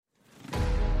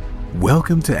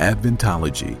Welcome to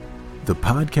Adventology, the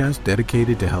podcast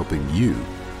dedicated to helping you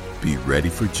be ready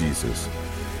for Jesus.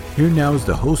 Here now is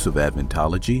the host of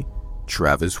Adventology,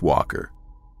 Travis Walker.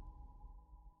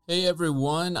 Hey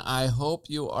everyone, I hope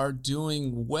you are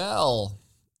doing well.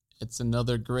 It's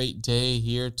another great day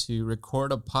here to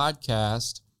record a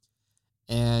podcast,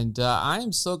 and I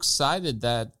am so excited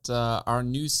that our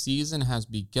new season has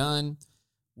begun.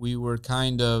 We were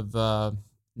kind of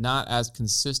not as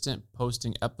consistent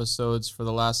posting episodes for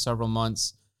the last several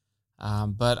months,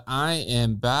 but I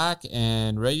am back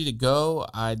and ready to go.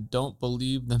 I don't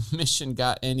believe the mission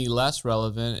got any less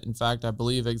relevant. In fact, I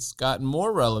believe it's gotten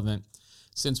more relevant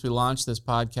since we launched this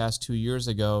podcast 2 years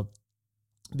ago,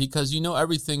 because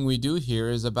everything we do here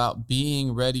is about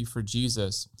being ready for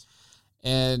Jesus.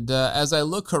 And as I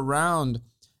look around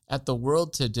at the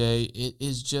world today, it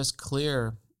is just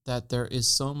clear that there is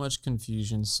so much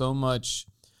confusion, so much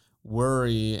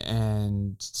worry,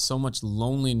 and so much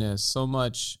loneliness, so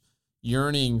much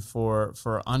yearning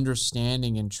for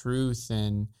understanding and truth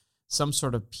and some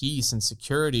sort of peace and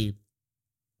security.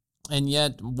 And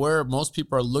yet, where most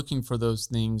people are looking for those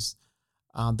things,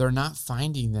 they're not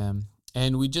finding them.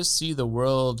 And we just see the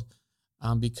world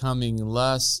becoming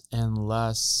less and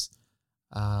less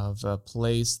of a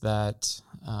place that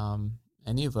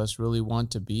any of us really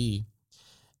want to be.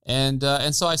 And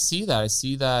so I see that. I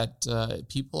see that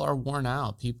people are worn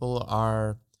out. People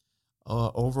are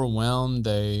overwhelmed.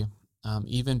 They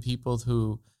even people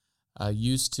who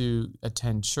used to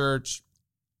attend church,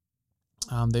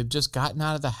 they've just gotten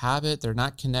out of the habit. They're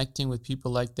not connecting with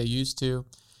people like they used to.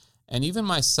 And even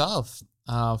myself,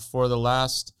 for the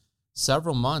last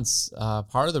several months,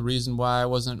 part of the reason why I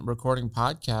wasn't recording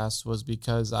podcasts was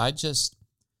because I just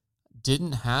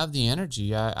didn't have the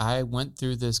energy. I went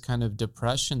through this kind of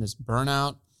depression, this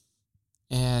burnout,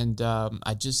 and the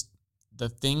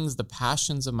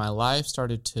passions of my life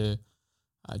started to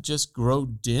just grow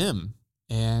dim,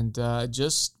 and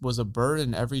just was a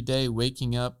burden every day,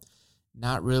 waking up,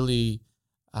 not really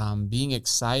being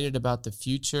excited about the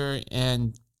future,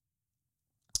 and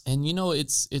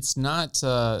it's not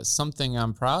something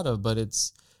I'm proud of, but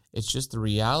it's just the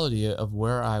reality of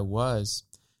where I was.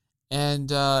 And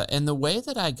the way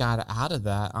that I got out of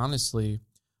that, honestly,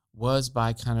 was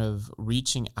by kind of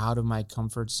reaching out of my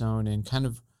comfort zone and kind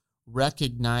of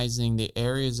recognizing the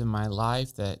areas in my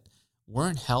life that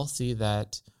weren't healthy,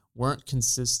 that weren't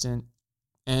consistent.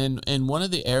 And one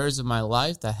of the areas of my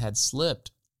life that had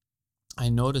slipped, I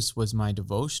noticed, was my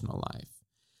devotional life.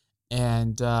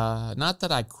 And not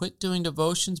that I quit doing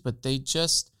devotions, but they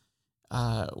just,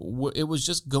 it was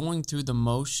just going through the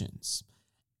motions.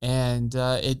 And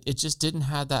it just didn't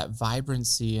have that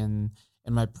vibrancy, and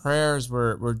my prayers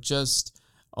were just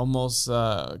almost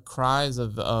cries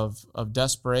of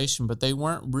desperation, but they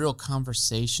weren't real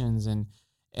conversations, and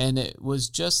it was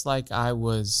just like I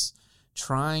was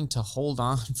trying to hold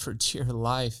on for dear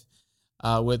life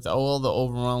with all the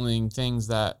overwhelming things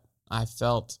that I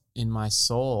felt in my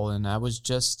soul, and I was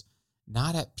just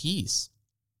not at peace.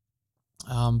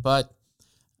 But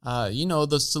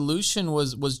the solution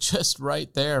was just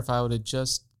right there if I would have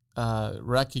just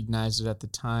recognized it at the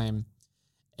time.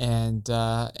 And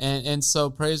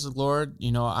so praise the Lord,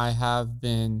 I have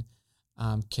been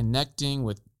connecting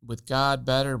with God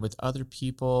better, with other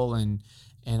people, and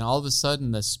all of a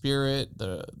sudden the spirit,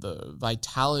 the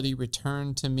vitality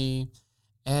returned to me.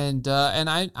 And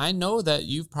I know that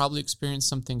you've probably experienced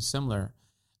something similar.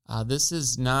 This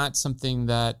is not something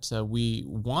that we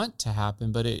want to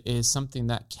happen, but it is something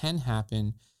that can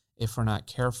happen if we're not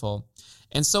careful.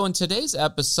 And so in today's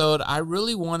episode, I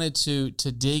really wanted to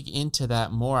dig into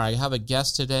that more. I have a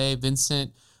guest today,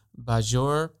 Vincent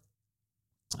Bajor.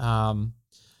 And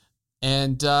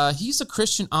he's a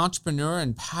Christian entrepreneur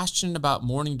and passionate about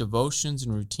morning devotions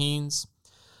and routines.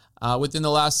 Within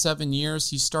the last 7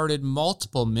 years, he started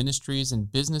multiple ministries and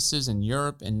businesses in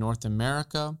Europe and North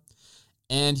America.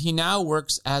 And he now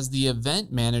works as the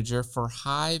event manager for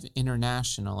Hive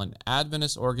International, an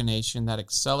Adventist organization that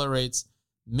accelerates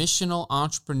missional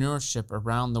entrepreneurship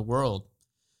around the world.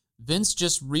 Vince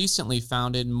just recently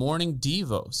founded Morning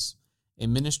Devos, a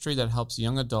ministry that helps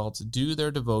young adults do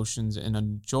their devotions in an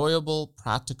enjoyable,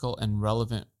 practical, and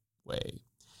relevant way.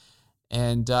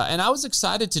 And I was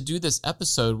excited to do this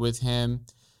episode with him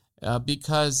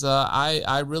because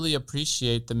I really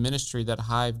appreciate the ministry that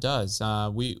Hive does.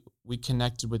 We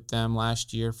connected with them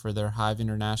last year for their Hive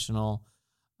International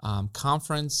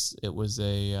conference. It was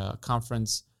a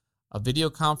video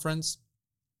conference,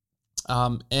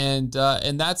 and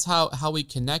that's how we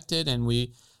connected. And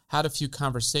we had a few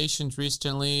conversations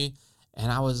recently,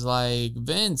 and I was like,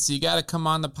 Vince, you got to come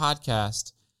on the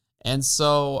podcast. And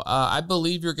so I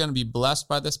believe you're going to be blessed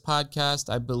by this podcast.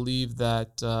 I believe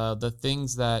that the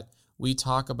things that we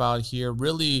talk about here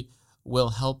really will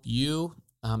help you.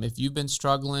 If you've been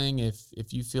struggling,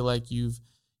 if you feel like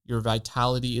your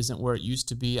vitality isn't where it used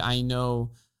to be, I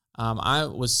know I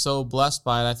was so blessed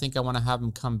by it. I think I want to have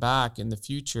him come back in the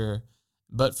future.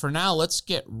 But for now, let's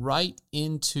get right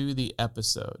into the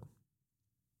episode.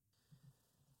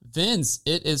 Vince,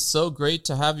 it is so great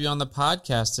to have you on the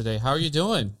podcast today. How are you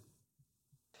doing?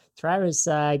 Travis,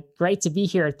 great to be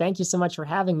here. Thank you so much for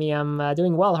having me. I'm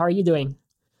doing well. How are you doing?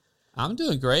 I'm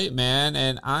doing great, man.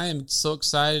 And I am so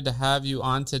excited to have you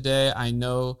on today. I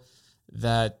know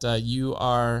that you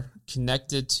are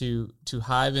connected to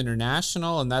Hive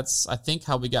International, and that's, I think,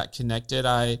 how we got connected.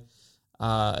 I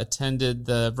attended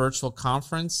the virtual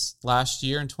conference last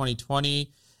year in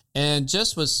 2020 and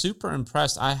just was super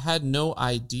impressed. I had no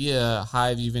idea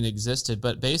Hive even existed,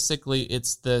 but basically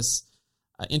it's this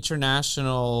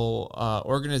international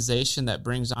organization that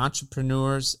brings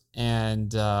entrepreneurs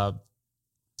and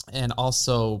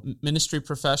also ministry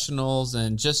professionals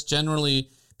and just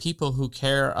generally people who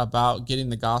care about getting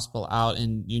the gospel out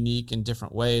in unique and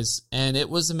different ways. And it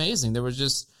was amazing. There was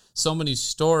just so many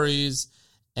stories,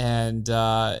 and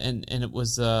it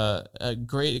was a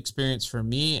great experience for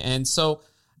me. And so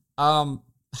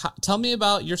tell me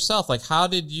about yourself. Like, how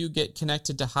did you get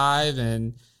connected to Hive,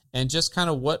 and just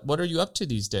kind of what are you up to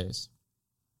these days?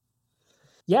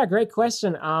 Yeah, great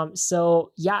question. I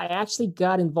actually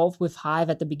got involved with Hive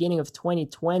at the beginning of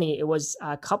 2020. It was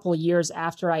a couple of years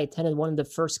after I attended one of the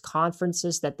first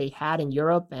conferences that they had in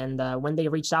Europe. And when they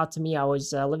reached out to me, I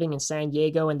was living in San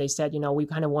Diego, and they said, we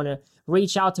kind of want to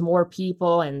reach out to more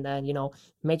people and,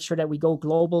 make sure that we go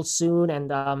global soon.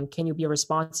 And can you be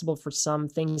responsible for some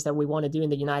things that we want to do in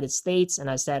the United States? And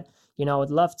I said, I'd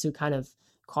love to kind of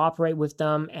cooperate with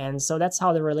them. And so that's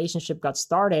how the relationship got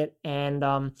started. And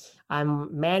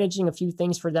I'm managing a few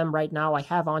things for them right now. I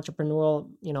have my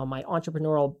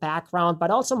entrepreneurial background, but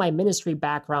also my ministry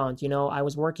background. I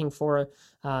was working for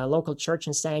a local church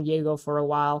in San Diego for a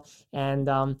while. And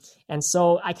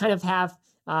so I kind of have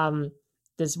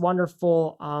this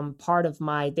wonderful part of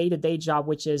my day-to-day job,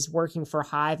 which is working for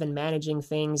Hive and managing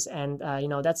things. And,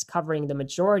 that's covering the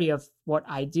majority of what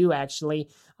I do, actually.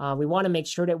 We want to make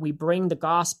sure that we bring the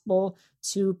gospel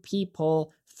to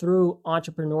people through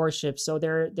entrepreneurship. So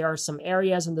there are some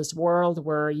areas in this world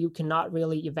where you cannot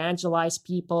really evangelize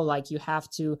people. Like, you have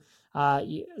to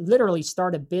literally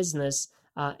start a business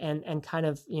and kind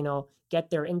of, get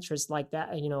their interest like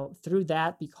that, through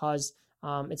that, because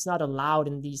it's not allowed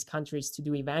in these countries to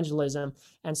do evangelism.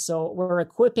 And so we're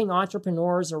equipping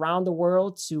entrepreneurs around the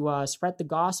world to spread the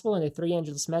gospel and the three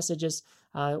angelus messages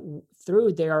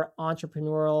through their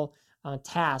entrepreneurial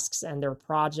tasks and their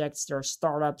projects, their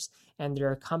startups, and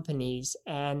their companies.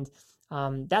 And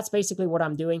that's basically what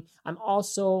I'm doing. I'm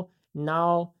also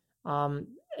now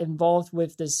involved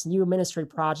with this new ministry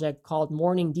project called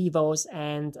Morning Devos.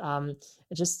 And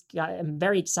I'm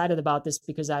very excited about this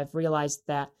because I've realized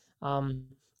that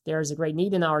there's a great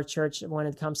need in our church when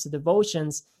it comes to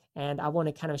devotions. And I want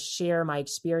to kind of share my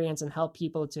experience and help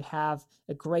people to have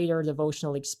a greater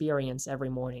devotional experience every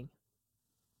morning.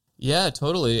 Yeah,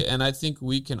 totally. And I think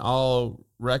we can all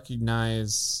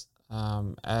recognize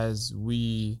as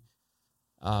we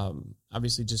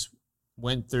obviously just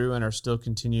went through and are still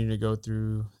continuing to go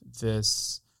through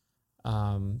this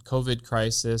COVID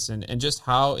crisis and just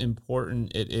how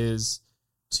important it is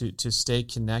to stay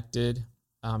connected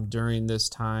during this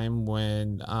time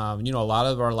when a lot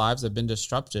of our lives have been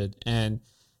disrupted, and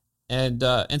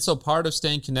so part of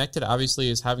staying connected obviously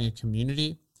is having a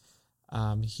community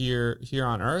here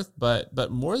on earth,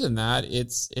 but more than that,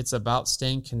 it's about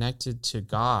staying connected to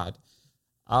God.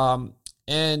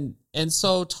 And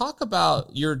so talk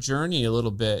about your journey a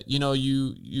little bit.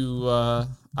 You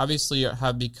obviously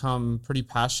have become pretty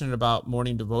passionate about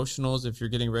morning devotionals if you're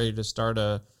getting ready to start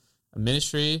a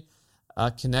ministry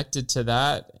connected to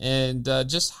that. And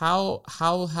just how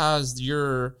has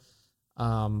your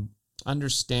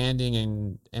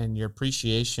understanding and your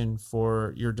appreciation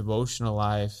for your devotional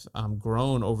life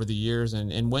grown over the years?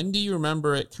 And when do you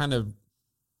remember it kind of,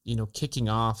 kicking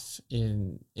off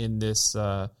in this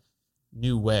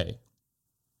new way?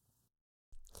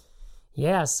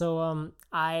 Yeah, so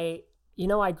I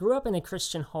grew up in a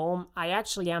Christian home. I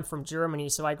actually am from Germany,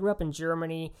 so I grew up in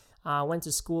Germany, went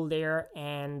to school there,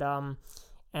 and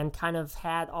kind of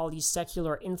had all these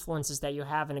secular influences that you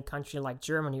have in a country like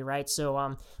Germany, right?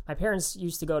 So my parents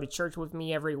used to go to church with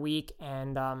me every week,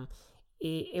 and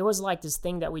it was like this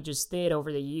thing that we just did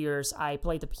over the years. I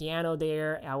played the piano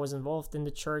there. I was involved in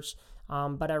the church.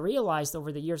 But I realized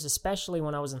over the years, especially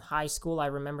when I was in high school, I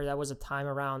remember that was a time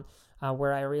around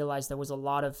where I realized there was a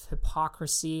lot of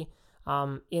hypocrisy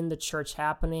in the church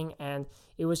happening. And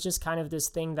it was just kind of this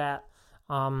thing that,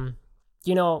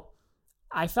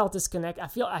 I felt disconnect.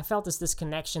 I felt this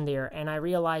disconnection there, and I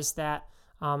realized that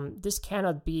this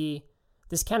cannot be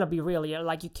real.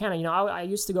 Like, you can't. I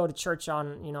used to go to church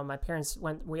on. My parents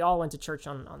we all went to church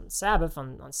on Sabbath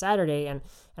on Saturday, and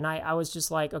I was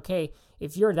just like, okay,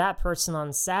 if you're that person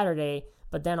on Saturday,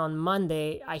 but then on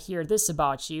Monday I hear this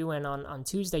about you, and on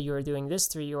Tuesday you're doing this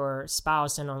to your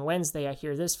spouse, and on Wednesday I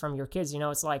hear this from your kids.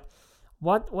 It's like,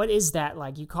 what is that?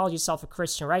 Like, you call yourself a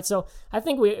Christian, right? So I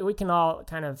think we can all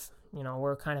kind of,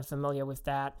 we're kind of familiar with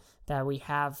that we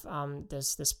have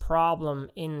this problem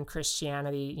in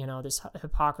Christianity, this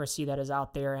hypocrisy that is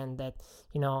out there, and that,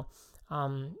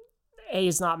 A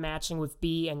is not matching with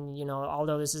B, and,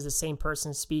 although this is the same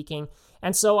person speaking.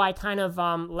 And so I kind of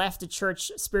left the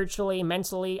church spiritually,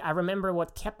 mentally. I remember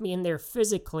what kept me in there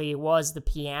physically was the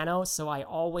piano, so I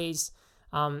always,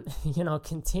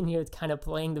 continued kind of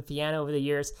playing the piano over the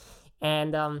years.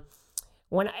 And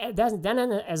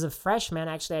then as a freshman,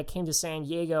 actually, I came to San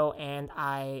Diego, and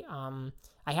I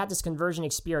had this conversion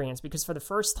experience, because for the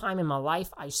first time in my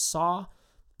life, I saw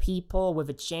people with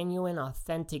a genuine,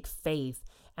 authentic faith.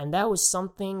 And that was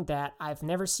something that I've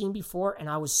never seen before. And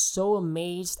I was so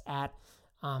amazed at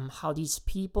how these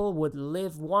people would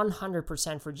live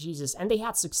 100% for Jesus. And they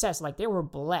had success, like they were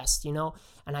blessed,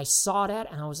 and I saw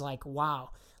that, and I was like,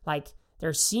 wow, like,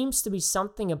 there seems to be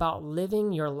something about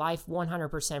living your life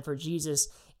 100% for Jesus,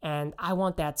 and I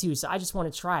want that too. So I just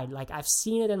want to try it. Like, I've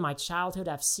seen it in my childhood.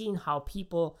 I've seen how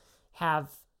people have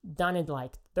done it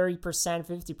like 30%,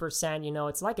 50%.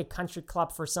 It's like a country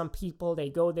club for some people. They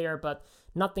go there, but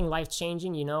nothing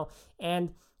life-changing, And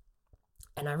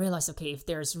I realized, okay, if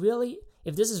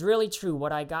this is really true,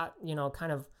 what I got,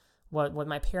 kind of what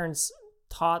my parents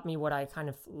taught me, what I kind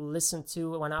of listened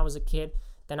to when I was a kid,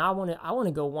 then I want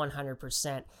to go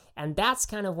 100%. And that's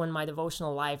kind of when my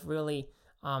devotional life really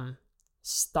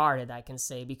started, I can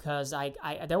say, because I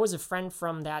there was a friend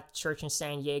from that church in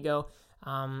San Diego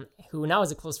who now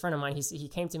is a close friend of mine. He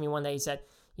came to me one day. He said,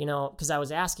 because I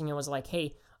was asking him, I was like,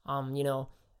 hey,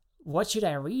 what should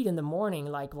I read in the morning?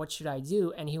 Like, what should I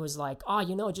do? And he was like,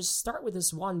 just start with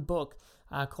this one book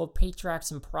called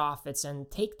Patriarchs and Prophets,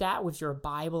 and take that with your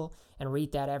Bible and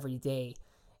read that every day.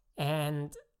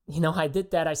 And I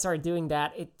did that. I started doing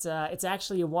that. It's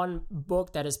actually one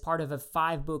book that is part of a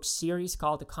 5-book series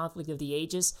called The Conflict of the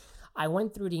Ages. I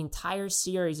went through the entire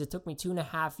series. It took me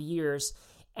 2.5 years,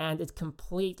 and it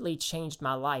completely changed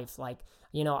my life. Like,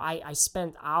 I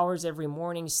spent hours every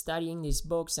morning studying these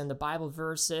books and the Bible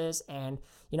verses, and,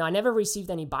 I never received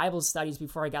any Bible studies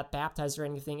before I got baptized or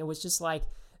anything. It was just like,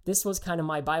 this was kind of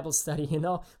my Bible study,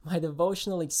 My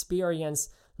devotional experience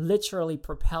literally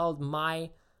propelled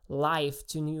my life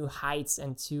to new heights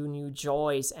and to new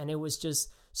joys, and it was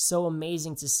just so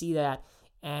amazing to see that.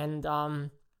 And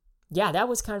that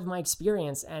was kind of my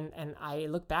experience, and I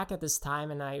look back at this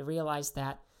time and I realized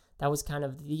that was kind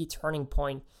of the turning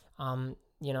point,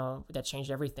 that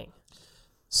changed everything.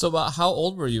 So about how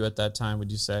old were you at that time,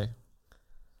 would you say?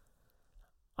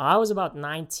 I was about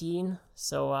 19,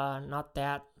 so not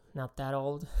that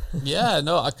old. Yeah,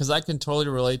 no, because I can totally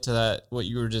relate to that, what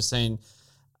you were just saying.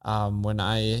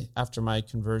 After my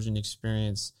conversion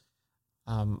experience,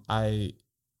 I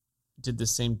did the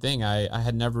same thing. I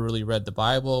had never really read the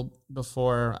Bible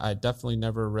before. I definitely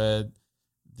never read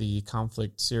the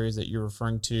Conflict series that you're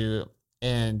referring to.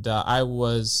 And I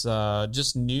was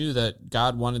just knew that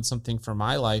God wanted something for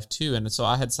my life too. And so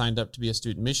I had signed up to be a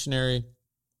student missionary,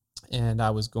 and I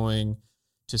was going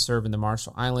to serve in the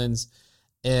Marshall Islands.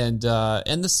 And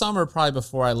in the summer, probably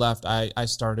before I left, I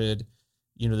started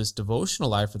this devotional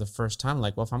life for the first time.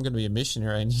 Like, well, if I'm going to be a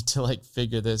missionary, I need to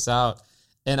figure this out.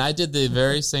 And I did the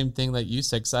very same thing that you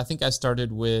said, because I think I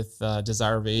started with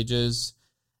Desire of Ages,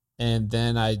 and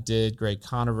then I did Great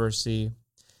Controversy,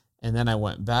 and then I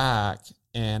went back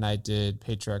and I did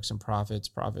Patriarchs and Prophets,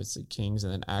 Prophets and Kings,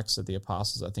 and then Acts of the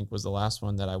Apostles, I think was the last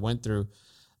one that I went through.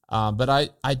 But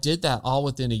I did that all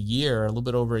within a year, a little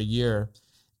bit over a year.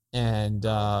 And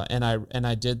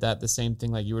I did that, the same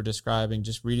thing like you were describing,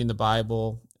 just reading the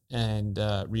Bible and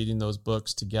reading those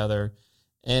books together.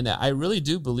 And I really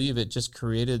do believe it just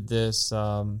created this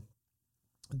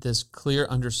this clear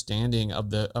understanding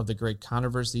of the Great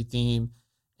Controversy theme,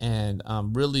 and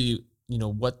really,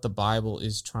 what the Bible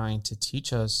is trying to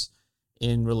teach us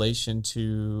in relation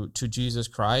to Jesus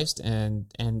Christ, and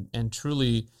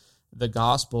truly the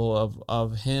gospel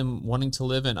of him wanting to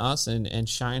live in us and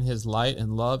shine his light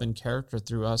and love and character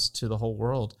through us to the whole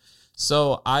world.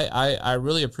 So I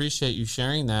really appreciate you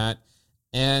sharing that.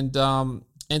 And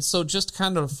so just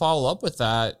kind of follow up with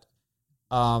that.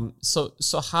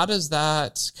 So how does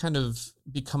that kind of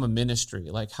become a ministry?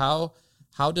 Like how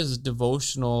does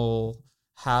devotional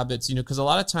habits, because a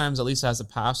lot of times, at least as a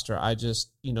pastor, I just,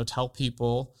 tell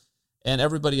people, and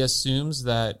everybody assumes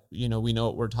that, we know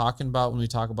what we're talking about when we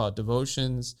talk about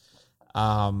devotions.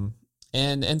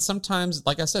 And sometimes,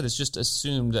 like I said, it's just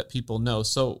assumed that people know.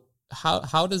 So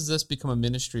how does this become a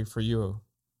ministry for you?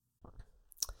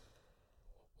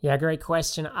 Yeah, great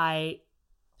question. I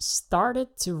started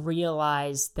to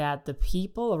realize that the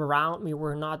people around me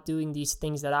were not doing these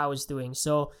things that I was doing.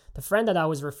 So the friend that I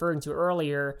was referring to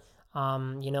earlier,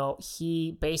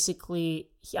 he basically,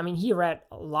 he read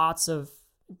lots of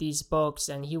these books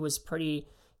and he was pretty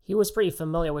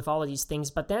familiar with all of these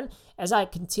things. But then as I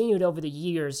continued over the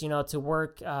years, to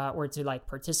work or to like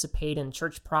participate in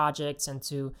church projects and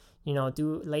to,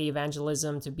 do lay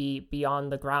evangelism, to be on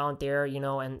the ground there,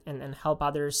 and help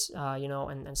others,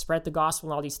 and spread the gospel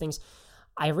and all these things,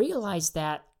 I realized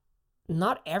that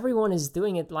not everyone is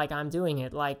doing it like I'm doing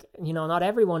it. Like, not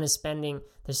everyone is spending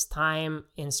this time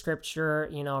in scripture,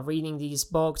 reading these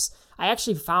books. I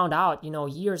actually found out,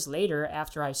 years later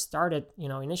after I started,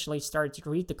 initially started to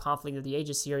read the Conflict of the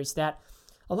Ages series, that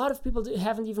a lot of people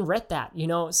haven't even read that,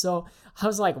 So I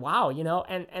was like, wow,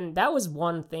 and that was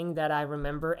one thing that I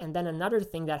remember. And then another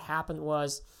thing that happened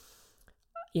was,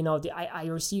 I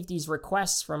received these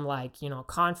requests from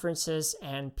conferences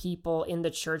and people in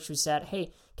the church who said,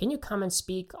 hey, can you come and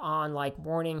speak on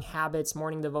morning habits,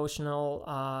 morning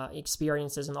devotional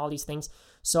experiences and all these things?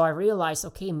 So I realized,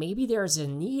 okay, maybe there's a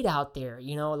need out there,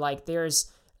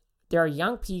 there are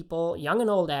young people, young and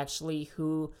old actually,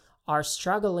 who are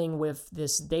struggling with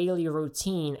this daily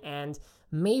routine, and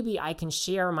maybe I can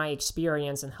share my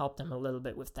experience and help them a little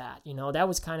bit with that. That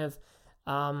was kind of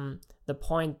the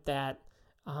point that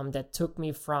took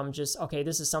me from just, okay,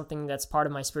 this is something that's part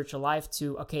of my spiritual life,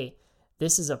 to, okay,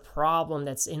 this is a problem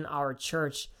that's in our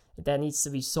church that needs to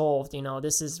be solved.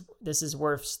 This is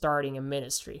worth starting a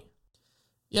ministry.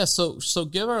 Yeah. So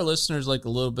give our listeners a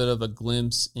little bit of a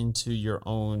glimpse into your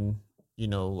own,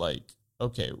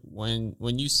 okay, when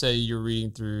you say you're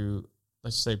reading through,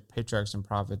 let's say, patriarchs and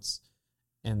prophets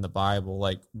in the Bible,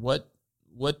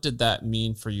 what did that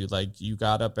mean for you? You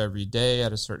got up every day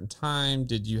at a certain time?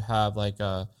 Did you have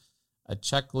a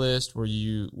checklist?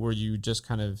 Were you just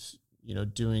kind of,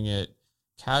 doing it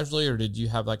casually, or did you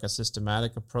have a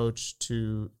systematic approach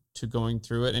to going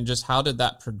through it? And just how did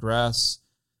that progress,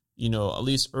 at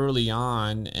least early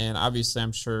on? And obviously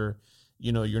I'm sure,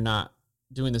 you're not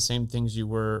doing the same things you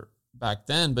were back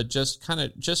then, but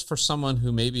just for someone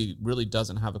who maybe really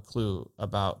doesn't have a clue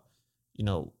about,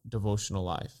 devotional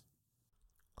life.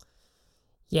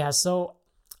 Yeah, so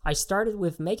I started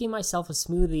with making myself a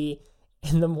smoothie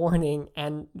in the morning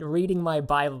and reading my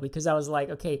Bible, because I was like,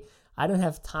 okay, I don't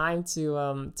have time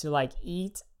to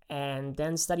eat and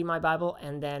then study my Bible,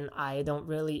 and then I don't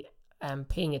really am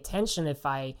paying attention if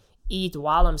I eat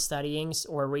while I'm studying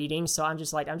or reading. So I'm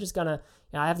just gonna,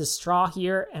 I have the straw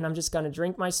here and I'm just gonna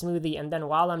drink my smoothie, and then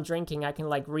while I'm drinking I can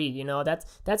read.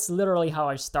 That's literally how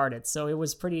I started. So it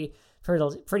was pretty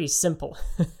simple.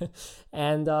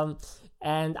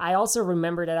 And I also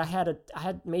remember that I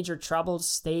had major trouble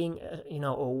staying,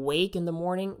 awake in the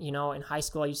morning. In high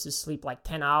school I used to sleep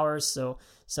 10 hours. So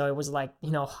it was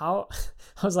how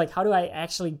I was how do I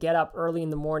actually get up early in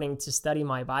the morning to study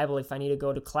my Bible if I need to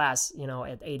go to class,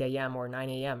 at 8 a.m. or 9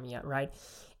 a.m. Yeah, right.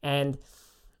 And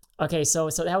okay, so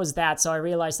that was that. So I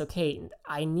realized, okay,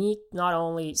 I need not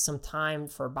only some time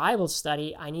for Bible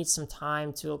study, I need some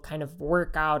time to kind of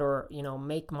work out or,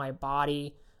 make my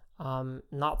body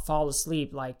not fall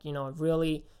asleep,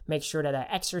 really make sure that I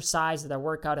exercise, that I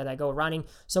work out, that I go running.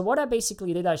 So what I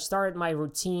basically did, I started my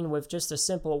routine with just a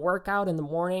simple workout in the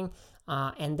morning,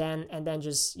 and then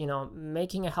just,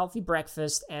 making a healthy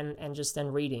breakfast and just then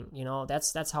reading.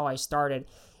 That's how I started.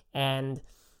 And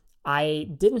I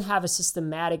didn't have a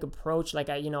systematic approach.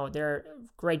 There are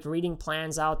great reading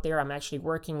plans out there. I'm actually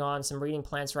working on some reading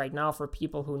plans right now for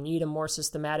people who need a more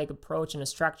systematic approach and a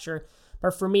structure.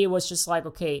 But for me, it was just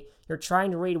okay, you're trying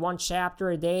to read one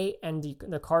chapter a day and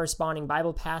the corresponding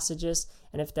Bible passages.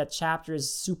 And if that chapter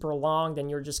is super long, then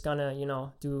you're just gonna,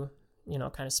 do,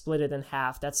 kind of split it in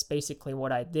half. That's basically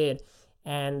what I did.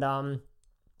 And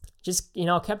just,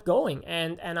 kept going.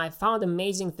 And I found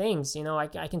amazing things. I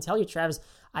can tell you, Travis,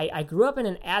 I grew up in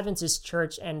an Adventist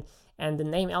church, and the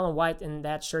name Ellen White in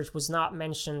that church was not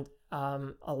mentioned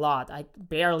a lot. I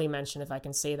barely mentioned, if I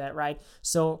can say that, right?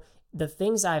 So the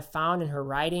things I found in her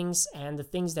writings and the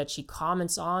things that she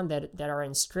comments on that are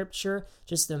in scripture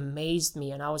just amazed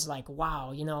me. And I was like,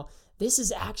 wow, this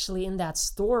is actually in that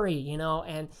story,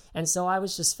 and so I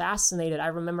was just fascinated. I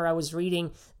remember I was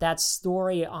reading that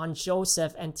story on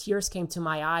Joseph, and tears came to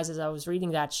my eyes as I was reading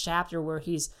that chapter where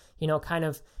he's, kind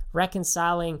of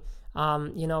reconciling, where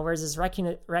there's this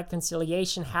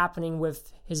reconciliation happening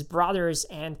with his brothers,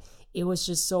 and it was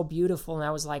just so beautiful. And I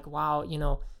was like, wow,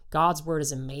 God's word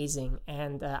is amazing.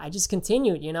 And I just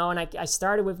continued, and I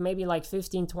started with maybe like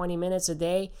 15, 20 minutes a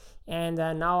day. And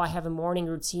now I have a morning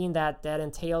routine that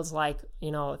entails like,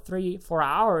 3-4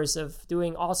 hours of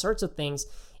doing all sorts of things.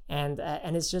 And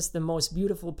it's just the most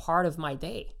beautiful part of my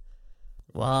day.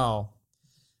 Wow.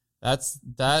 That's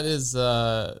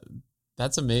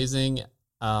amazing.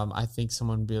 I think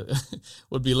someone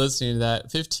would be listening to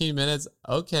that. 15 minutes.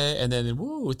 Okay. And then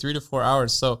 3 to 4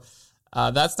 hours. So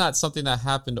that's not something that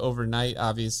happened overnight,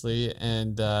 obviously,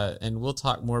 and we'll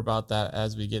talk more about that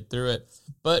as we get through it.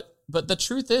 But the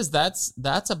truth is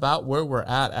that's about where we're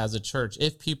at as a church.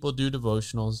 If people do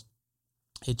devotionals,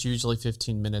 it's usually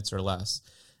 15 minutes or less.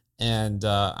 And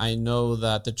I know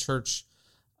that the church,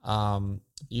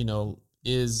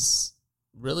 is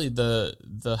really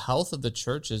the health of the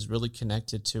church is really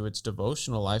connected to its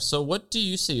devotional life. So what do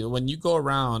you see when you go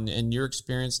around in your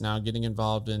experience now getting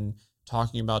involved in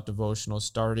talking about devotionals,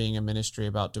 starting a ministry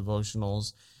about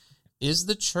devotionals? Is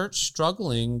the church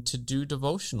struggling to do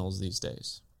devotionals these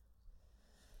days?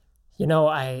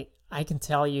 I can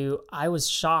tell you, I was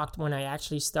shocked when I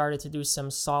actually started to do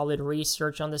some solid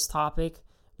research on this topic,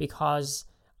 because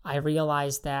I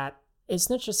realized that it's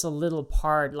not just a little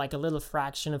part, like a little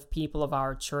fraction of people of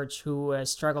our church who are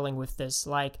struggling with this.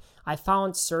 Like, I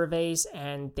found surveys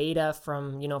and data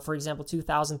from, for example,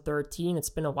 2013. It's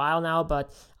been a while now,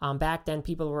 but back then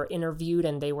people were interviewed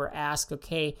and they were asked,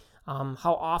 okay,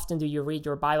 how often do you read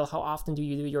your Bible? How often do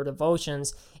you do your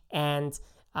devotions? And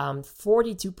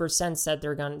 42% said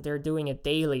they're doing it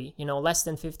daily, less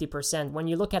than 50%. When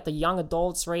you look at the young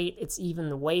adults rate, it's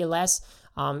even way less.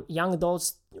 Young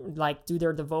adults like do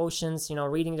their devotions,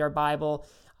 reading their Bible.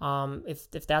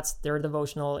 If that's their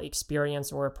devotional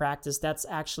experience or practice, that's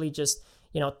actually just,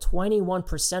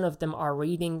 21% of them are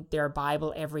reading their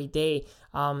Bible every day.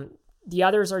 The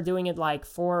others are doing it like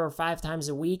 4 or 5 times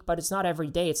a week, but it's not every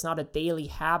day. It's not a daily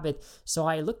habit. So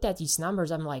I looked at these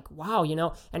numbers. I'm like, wow,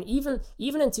 and even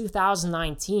in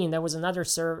 2019, there was another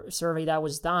survey that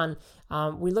was done.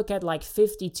 We look at like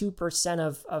 52%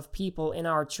 of people in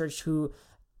our church who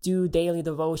do daily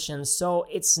devotions. So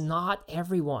it's not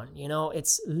everyone,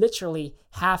 it's literally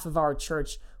half of our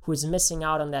church who is missing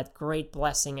out on that great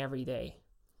blessing every day.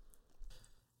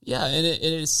 Yeah, and it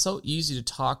is so easy to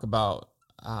talk about.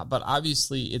 But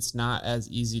obviously, it's not as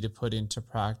easy to put into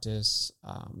practice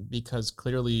because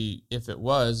clearly, if it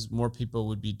was, more people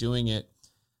would be doing it.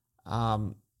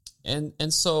 And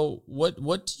so,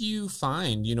 what do you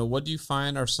find? What do you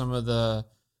find are some of the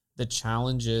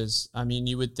challenges? I mean,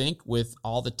 you would think with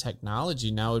all the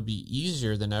technology now, it'd be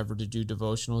easier than ever to do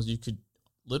devotionals. You could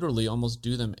literally almost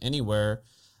do them anywhere.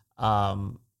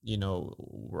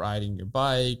 Riding your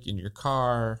bike, in your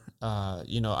car,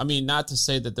 not to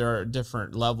say that there are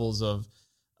different levels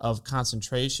of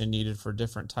concentration needed for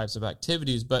different types of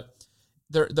activities, but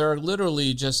there are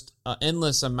literally just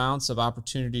endless amounts of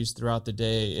opportunities throughout the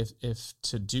day if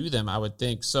to do them, I would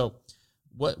think. So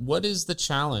what is the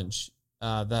challenge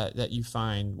that you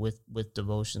find with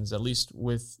devotions, at least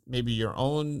with maybe your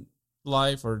own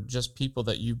life or just people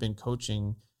that you've been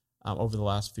coaching over the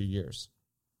last few years?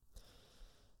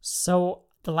 So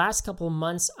the last couple of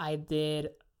months, I did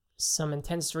some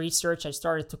intense research. I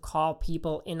started to call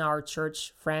people in our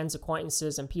church, friends,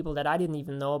 acquaintances, and people that I didn't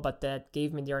even know, but that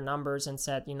gave me their numbers and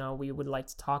said, we would like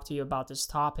to talk to you about this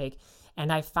topic.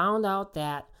 And I found out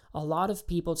that a lot of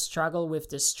people struggle with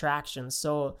distractions.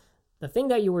 So the thing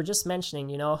that you were just mentioning,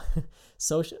 not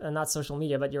social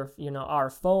media, but our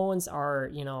phones, our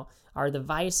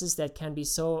devices that can be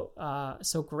so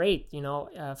great,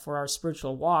 for our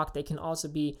spiritual walk, they can also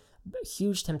be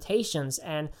huge temptations.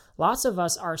 And lots of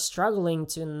us are struggling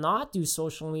to not do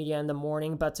social media in the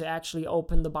morning, but to actually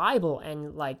open the Bible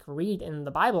and like read in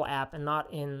the Bible app and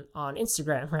not on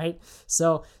Instagram, right?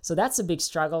 So that's a big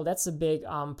struggle. That's a big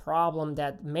problem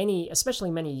that especially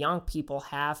many young people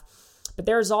have. But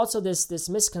there's also this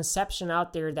misconception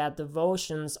out there that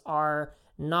devotions are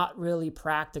not really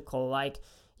practical. Like,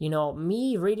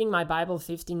 me reading my Bible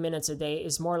 15 minutes a day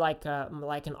is more like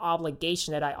an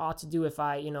obligation that I ought to do if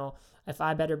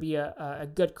I better be a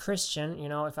good Christian.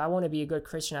 If I want to be a good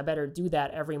Christian, I better do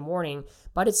that every morning.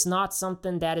 But it's not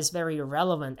something that is very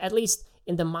relevant. At least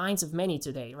in the minds of many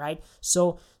today, right?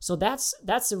 So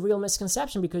that's a real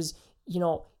misconception, because,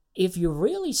 if you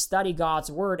really study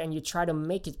God's word and you try to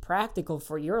make it practical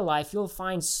for your life, you'll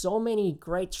find so many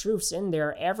great truths in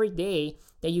there every day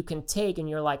that you can take, and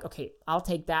you're like, okay, I'll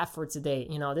take that for today.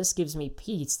 This gives me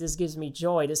peace, this gives me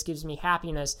joy, this gives me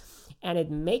happiness, and it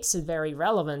makes it very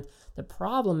relevant. The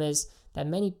problem is that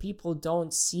many people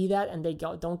don't see that, and they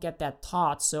don't get that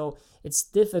taught, so it's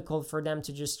difficult for them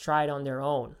to just try it on their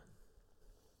own.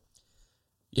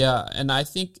 Yeah, and I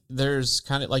think there's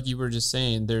kind of, like you were just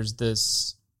saying, there's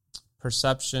this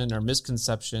perception or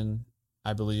misconception,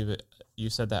 I believe you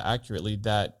said that accurately,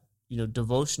 that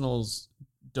devotionals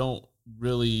don't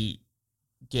really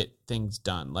get things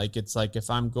done. Like, it's like,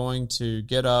 if I'm going to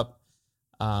get up,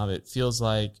 it feels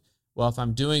like, well, if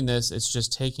I'm doing this, it's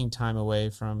just taking time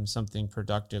away from something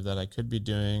productive that I could be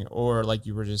doing, or, like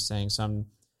you were just saying, some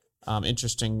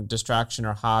interesting distraction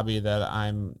or hobby that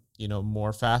I'm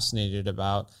more fascinated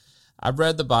about. I've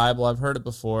read the Bible. I've heard it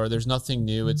before. There's nothing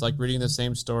new. It's like reading the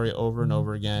same story over and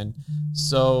over again.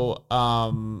 So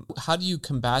how do you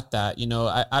combat that?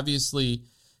 Obviously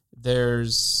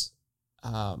there's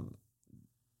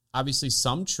obviously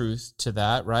some truth to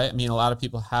that, right? I mean, a lot of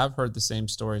people have heard the same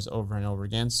stories over and over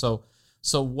again. So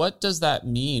what does that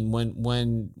mean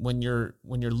when you're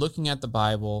looking at the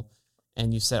Bible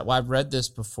and you said, well, I've read this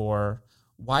before.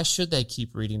 Why should they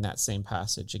keep reading that same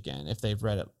passage again if they've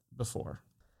read it before?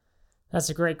 That's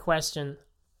a great question.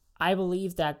 I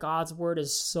believe that God's word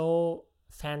is so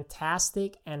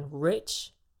fantastic and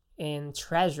rich in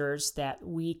treasures that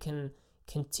we can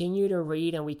continue to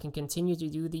read, and we can continue to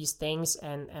do these things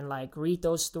and like read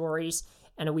those stories,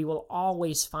 and we will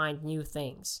always find new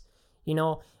things.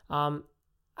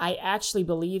 I actually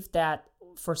believe that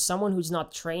for someone who's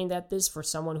not trained at this, for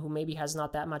someone who maybe has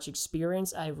not that much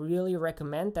experience, I really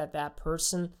recommend that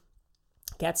person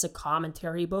gets a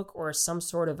commentary book or some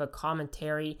sort of a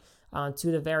commentary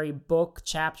to the very book,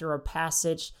 chapter, or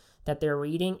passage that they're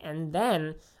reading. And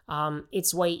then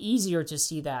it's way easier to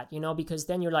see that, because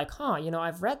then you're like,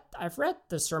 I've read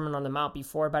the Sermon on the Mount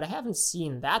before, but I haven't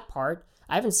seen that part.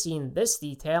 I haven't seen this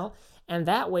detail. And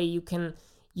that way you can,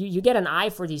 you get an eye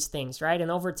for these things, right? And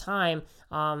over time,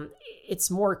 it's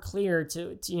more clear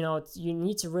to you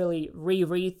need to really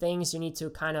reread things. You need to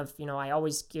kind of, I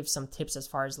always give some tips as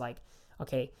far as like,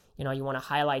 okay, you want to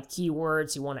highlight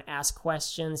keywords, you want to ask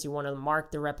questions, you want to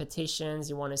mark the repetitions,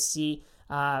 you want to see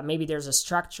maybe there's a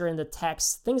structure in the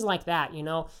text, things like that,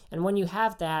 And when you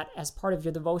have that as part of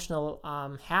your devotional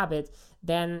habit,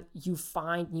 then you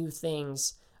find new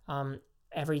things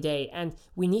every day. And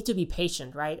we need to be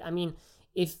patient, right? I mean,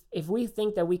 if we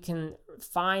think that we can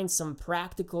find some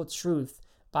practical truth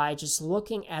by just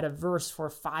looking at a verse for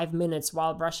 5 minutes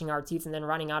while brushing our teeth and then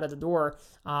running out of the door,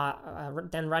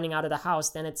 then running out of the house,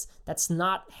 then that's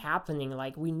not happening.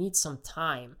 Like, we need some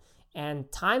time.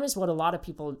 And time is what a lot of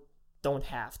people don't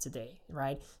have today,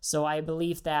 right? So I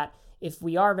believe that if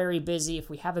we are very busy, if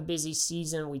we have a busy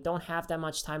season, we don't have that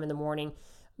much time in the morning,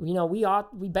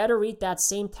 we better read that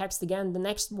same text again the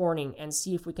next morning and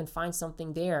see if we can find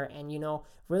something there, and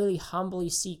really humbly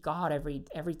seek God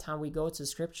every time we go to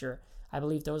Scripture. I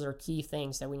believe those are key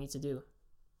things that we need to do.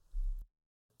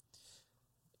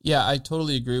 Yeah, I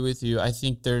totally agree with you. I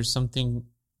think there's something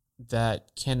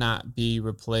that cannot be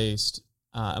replaced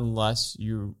unless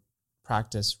you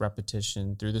practice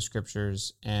repetition through the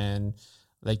Scriptures, and,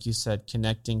 like you said,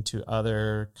 connecting to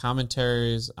other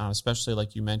commentaries, especially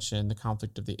like you mentioned, the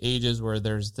Conflict of the Ages, where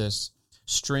there's this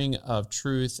string of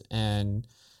truth and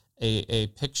a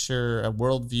picture, a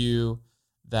worldview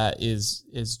that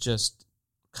is just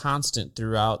constant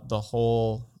throughout the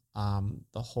whole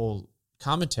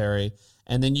commentary.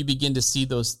 And then you begin to see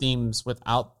those themes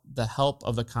without the help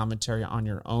of the commentary on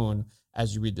your own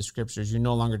as you read the Scriptures. You're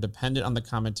no longer dependent on the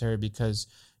commentary because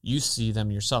you see them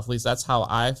yourself. At least that's how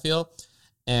I feel.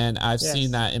 And I've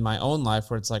seen that in my own life,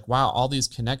 where it's like, wow, all these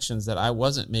connections that I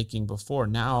wasn't making before,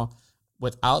 now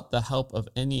without the help of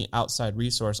any outside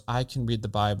resource, I can read the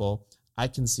Bible, I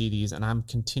can see these, and I'm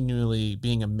continually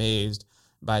being amazed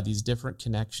by these different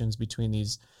connections between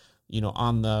these,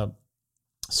 on the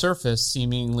surface,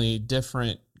 seemingly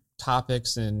different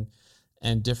topics and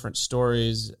different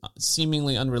stories,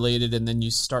 seemingly unrelated. And then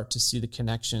you start to see the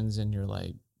connections and you're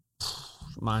like,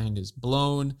 mind is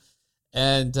blown.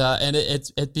 And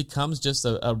it becomes just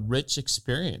a rich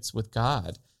experience with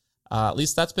God. At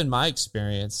least that's been my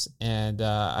experience. And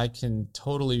I can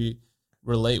totally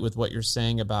relate with what you're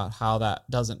saying about how that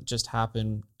doesn't just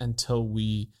happen until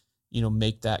we,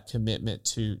 make that commitment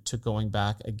to going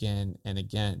back again and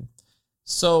again.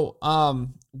 So,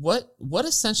 what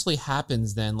essentially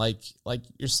happens then? Like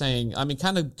you're saying, I mean,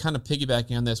 kind of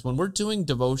piggybacking on this, when we're doing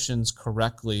devotions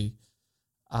correctly,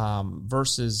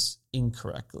 versus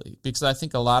incorrectly, because I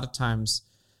think a lot of times,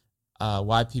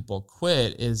 why people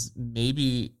quit is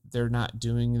maybe they're not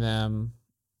doing them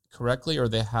correctly, or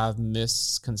they have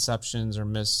misconceptions, or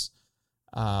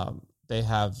they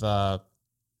have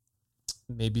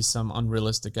maybe some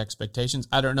unrealistic expectations.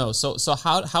 I don't know. So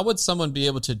how would someone be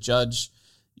able to judge,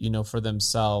 for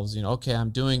themselves, okay, I'm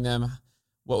doing them.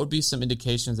 What would be some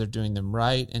indications they're doing them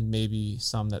right, and maybe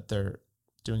some that they're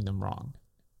doing them wrong?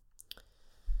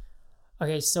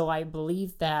 Okay, so I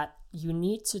believe that you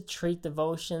need to treat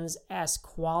devotions as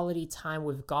quality time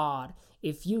with God.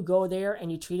 If you go there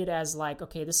and you treat it as like,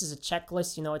 okay, this is a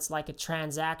checklist, it's like a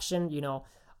transaction,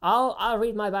 I'll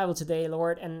read my Bible today,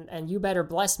 Lord, and you better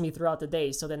bless me throughout the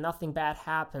day so that nothing bad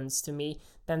happens to me,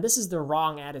 then this is the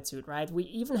wrong attitude, right? We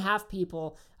even have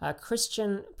people,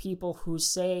 Christian people, who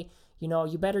say,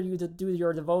 you better do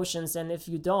your devotions, and if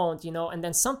you don't, and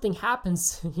then something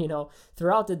happens,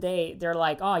 throughout the day, they're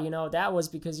like, oh, that was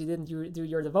because you didn't do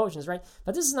your devotions, right?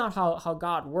 But this is not how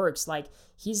God works. Like,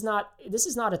 this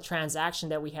is not a transaction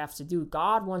that we have to do.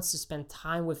 God wants to spend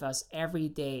time with us every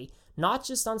day, not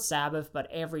just on Sabbath, but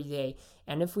every day.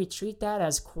 And if we treat that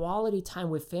as quality time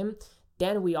with Him,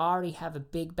 then we already have a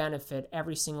big benefit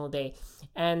every single day.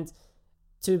 And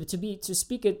to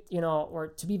speak it, or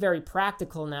to be very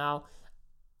practical now,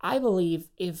 I believe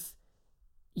if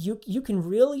you can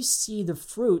really see the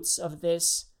fruits of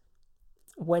this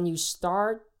when you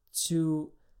start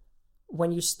to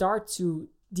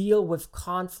deal with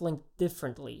conflict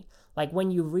differently. Like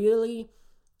when you really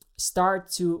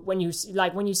when you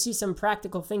see some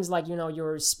practical things, like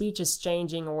your speech is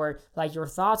changing, or like your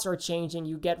thoughts are changing,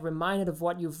 you get reminded of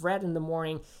what you've read in the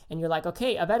morning, and you're like,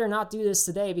 okay, I better not do this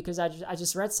today because I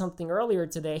just read something earlier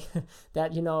today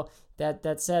that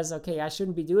that says, okay, I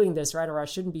shouldn't be doing this, right? Or I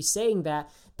shouldn't be saying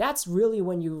that. That's really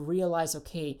when you realize,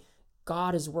 okay,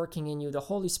 God is working in you, the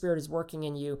Holy Spirit is working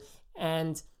in you.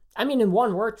 And I mean, in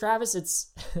one word, Travis,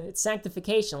 it's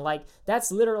sanctification. Like,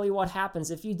 that's literally what happens.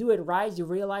 If you do it right, you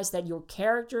realize that your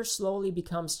character slowly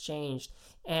becomes changed.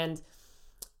 And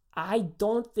I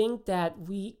don't think that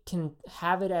we can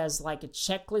have it as like a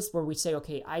checklist where we say,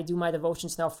 okay, I do my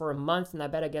devotions now for a month and I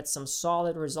better get some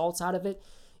solid results out of it.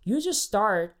 You just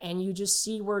start and you just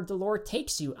see where the Lord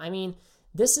takes you. I mean,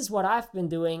 this is what I've been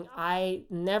doing. I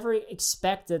never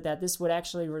expected that this would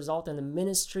actually result in a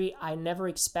ministry. I never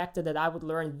expected that I would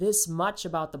learn this much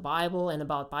about the Bible and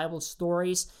about Bible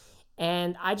stories.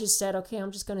 And I just said, okay,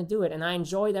 I'm just going to do it. And I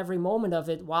enjoyed every moment of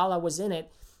it while I was in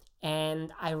it.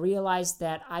 And I realized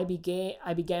that I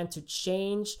began to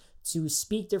change, to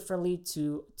speak differently,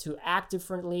 to act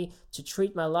differently, to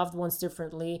treat my loved ones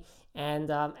differently. And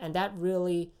that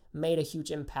really made a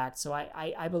huge impact. So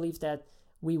I believe that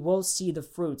we will see the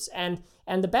fruits. And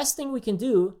the best thing we can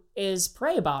do is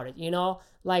pray about it,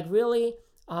 like really,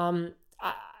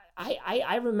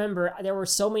 I remember there were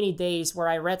so many days where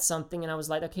I read something and I was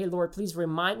like, okay, Lord, please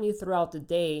remind me throughout the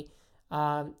day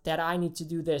that I need to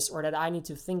do this, or that I need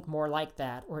to think more like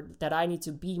that, or that I need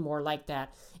to be more like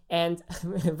that. And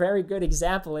a very good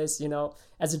example is,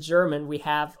 as a German, we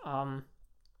have, I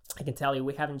can tell you,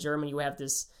 we have in Germany, we have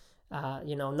this,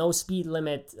 no speed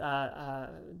limit,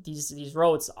 these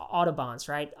roads, autobahns,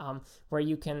 right? Where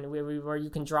you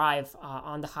can drive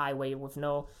on the highway with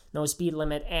no speed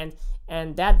limit,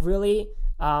 and that really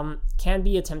can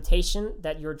be a temptation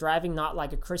that you're driving not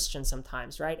like a Christian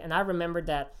sometimes, right? And I remember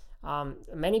that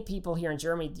many people here in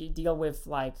Germany deal with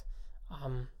like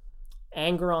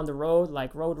anger on the road,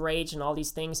 like road rage and all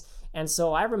these things. And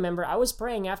so I remember I was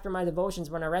praying after my devotions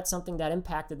when I read something that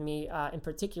impacted me in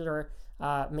particular.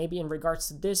 Maybe in regards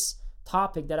to this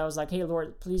topic, that I was like, hey,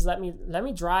 Lord, please let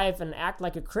me drive and act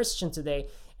like a Christian today.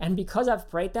 And because I've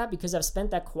prayed that, because I've spent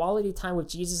that quality time with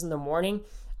Jesus in the morning,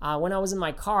 when I was in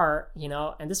my car,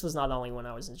 and this was not only when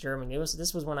I was in Germany,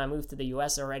 this was when I moved to the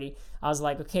US already. I was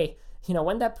like, okay,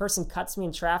 when that person cuts me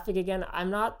in traffic again,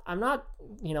 I'm not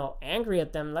angry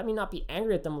at them. Let me not be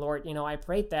angry at them, Lord. I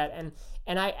prayed that.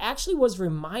 And I actually was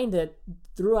reminded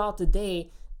throughout the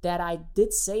day that I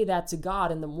did say that to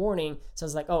God in the morning. So I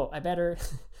was like, oh, I better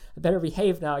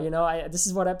behave now. This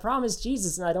is what I promised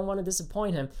Jesus, and I don't want to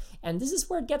disappoint him. And this is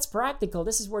where it gets practical.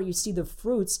 This is where you see the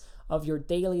fruits of your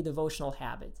daily devotional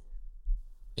habit.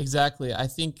 Exactly. I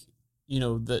think,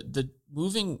 the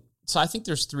moving. So I think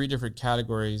there's 3 different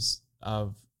categories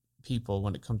of people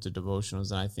when it comes to devotionals.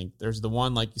 And I think there's the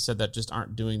one, like you said, that just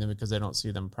aren't doing them because they don't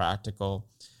see them practical.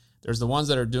 There's the ones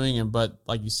that are doing them, but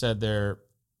like you said, they're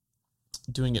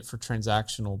doing it for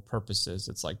transactional purposes.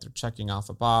 It's like they're checking off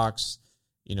a box,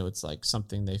 it's like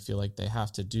something they feel like they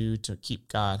have to do to keep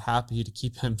God happy, to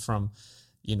keep him from,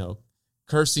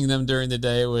 cursing them during the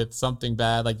day with something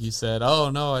bad. Like you said, oh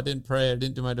no, I didn't pray, I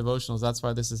didn't do my devotionals, that's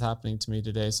why this is happening to me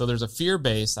today. So there's a fear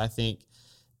base, I think,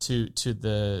 to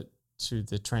the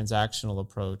transactional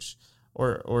approach,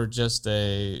 or just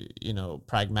a,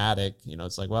 pragmatic,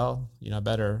 it's like, well,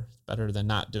 better than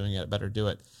not doing it, better do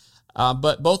it.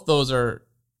 But both those are,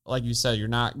 like you said, you're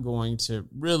not going to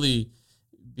really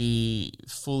be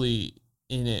fully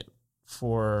in it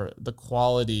for the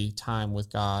quality time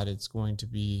with God. It's going to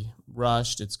be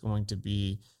rushed. It's going to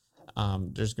be,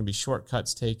 there's going to be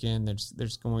shortcuts taken.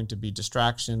 There's going to be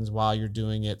distractions while you're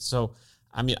doing it. So,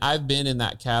 I mean, I've been in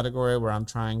that category where I'm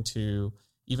trying to,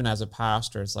 even as a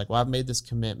pastor, it's like, well, I've made this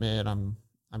commitment.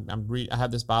 I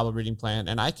have this Bible reading plan,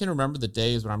 and I can remember the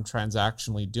days when I'm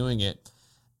transactionally doing it.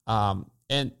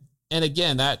 And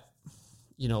again, that,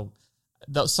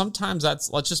 sometimes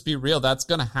let's just be real, that's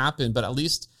going to happen. But at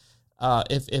least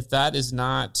if that is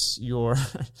not your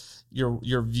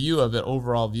view of it,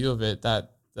 overall view of it,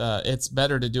 that it's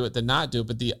better to do it than not do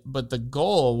it. But the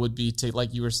goal would be to,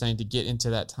 like you were saying, to get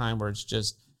into that time where it's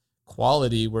just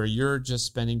quality, where you're just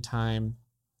spending time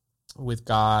with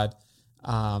God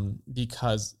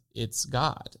because it's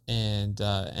God, and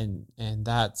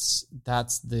that's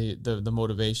the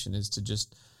motivation, is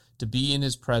to be in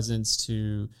his presence,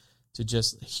 to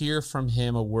just hear from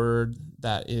him a word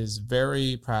that is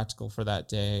very practical for that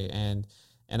day. And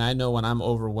I know when I'm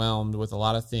overwhelmed with a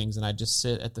lot of things and I just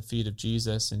sit at the feet of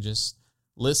Jesus and just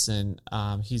listen,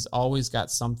 he's always got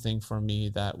something for me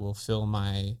that will fill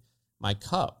my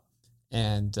cup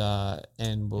and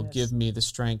will give me the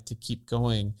strength to keep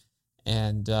going.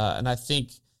 And I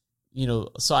think,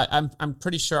 so I'm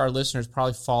pretty sure our listeners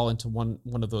probably fall into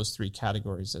one of those three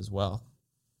categories as well.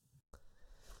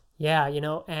 Yeah,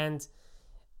 and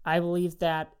I believe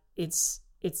that it's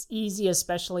easy,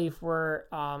 especially if we're,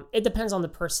 it depends on the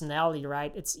personality,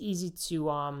 right? It's easy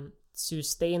to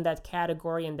stay in that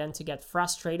category and then to get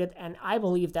frustrated. And I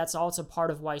believe that's also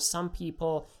part of why some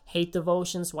people hate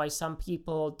devotions, why some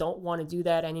people don't want to do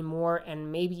that anymore.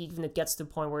 And maybe even it gets to the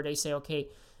point where they say, okay,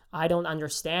 I don't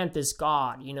understand this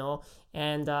God,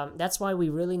 and that's why we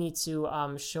really need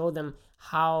to show them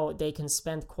how they can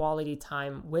spend quality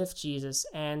time with Jesus.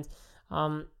 And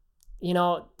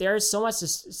there's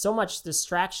so much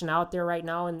distraction out there right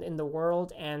now in the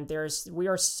world, and we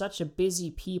are such a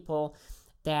busy people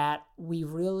that we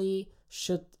really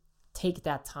should take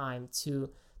that time to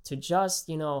just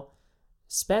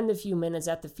spend a few minutes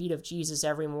at the feet of Jesus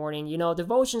every morning.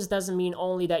 Devotions doesn't mean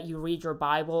only that you read your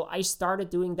Bible. I started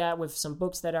doing that with some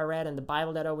books that I read and the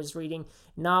Bible that I was reading.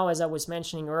 Now, as I was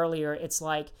mentioning earlier, it's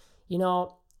like,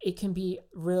 it can be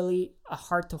really a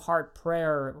heart-to-heart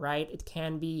prayer, right? It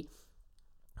can be,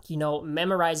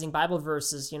 memorizing Bible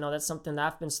verses. That's something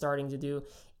that I've been starting to do.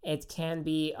 It can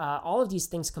be all of these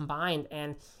things combined.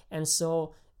 And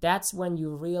so that's when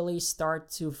you really start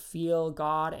to feel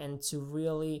God and to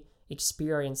really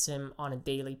experience him on a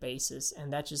daily basis.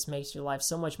 And that just makes your life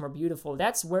so much more beautiful.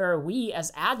 That's where we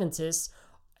as Adventists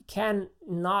can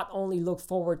not only look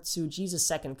forward to Jesus'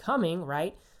 second coming,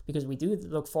 right? Because we do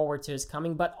look forward to his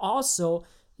coming, but also,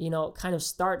 kind of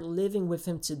start living with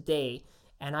him today.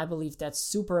 And I believe that's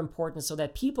super important, so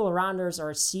that people around us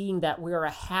are seeing that we are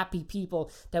a happy people,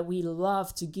 that we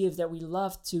love to give, that we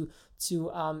love to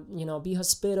be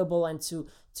hospitable and to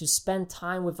spend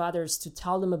time with others, to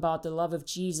tell them about the love of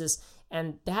Jesus.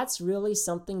 And that's really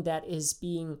something that is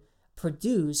being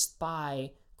produced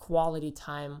by quality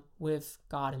time with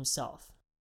God himself.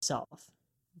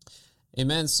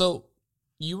 Amen. So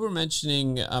you were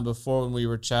mentioning before, when we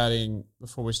were chatting,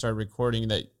 before we started recording,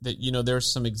 that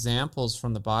there's some examples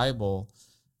from the Bible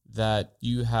that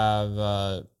you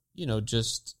have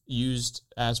just used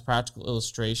as practical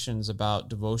illustrations about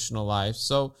devotional life.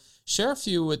 So share a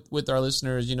few with our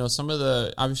listeners. Some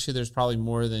of obviously there's probably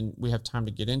more than we have time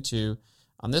to get into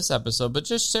on this episode, but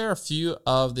just share a few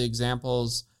of the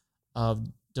examples of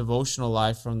devotional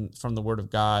life from the Word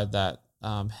of God that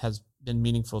has been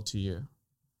meaningful to you.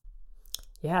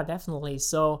 Yeah, definitely.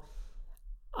 So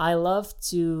I love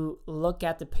to look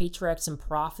at the patriarchs and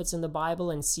prophets in the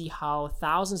Bible and see how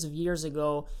thousands of years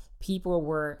ago people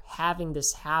were having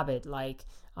this habit. Like,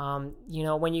 when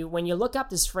you look up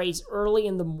this phrase early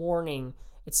in the morning,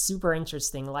 it's super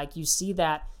interesting. Like, you see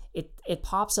that it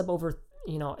pops up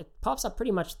it pops up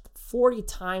pretty much 40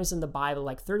 times in the Bible,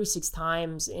 like 36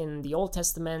 times in the Old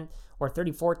Testament, or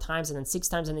 34 times, and then 6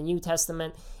 times in the New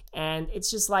Testament. And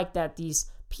it's just like that these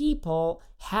people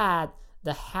had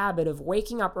the habit of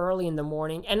waking up early in the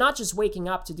morning, and not just waking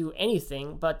up to do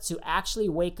anything, but to actually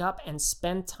wake up and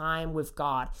spend time with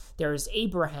God. There is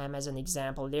Abraham as an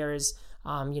example. There is,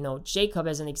 Jacob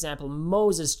as an example,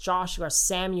 Moses, Joshua,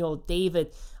 Samuel,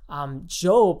 David,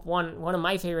 Job. One of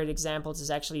my favorite examples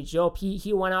is actually Job.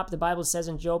 He went up, the Bible says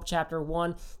in Job chapter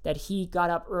 1 that he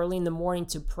got up early in the morning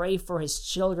to pray for his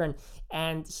children,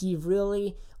 and he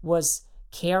really was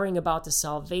caring about the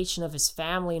salvation of his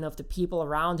family and of the people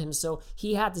around him. So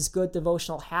he had this good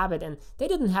devotional habit, and they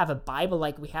didn't have a Bible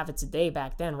like we have it today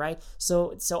back then, right?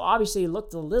 So obviously it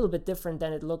looked a little bit different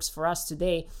than it looks for us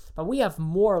today, but we have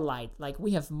more light, like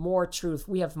we have more truth,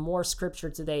 we have more scripture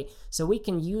today. So we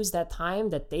can use that time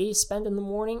that they spend in the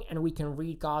morning, and we can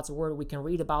read God's word, we can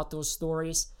read about those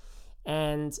stories.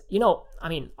 And,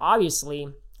 obviously,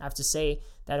 I have to say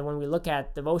that when we look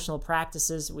at devotional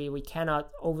practices, we cannot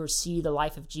oversee the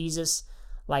life of Jesus.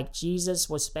 Like Jesus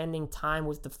was spending time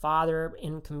with the Father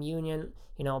in communion,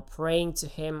 praying to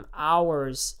him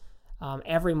hours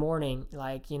every morning.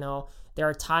 There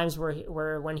are times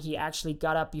where when he actually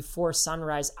got up before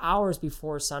sunrise, hours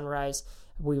before sunrise,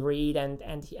 we read,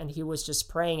 and he was just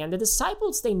praying. And the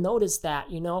disciples, they noticed that,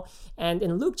 and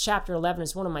in Luke chapter 11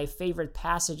 is one of my favorite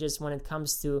passages when it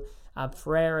comes to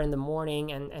prayer in the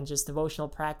morning and just devotional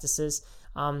practices.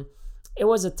 It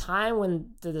was a time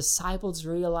when the disciples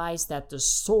realized that the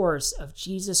source of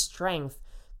Jesus' strength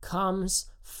comes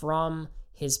from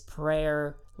his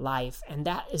prayer life. And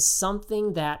that is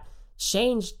something that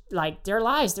changed their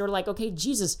lives. They were like, okay,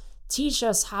 Jesus, teach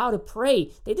us how to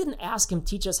pray. They didn't ask him,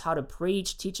 teach us how to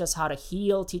preach, teach us how to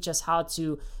heal, teach us how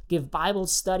to give Bible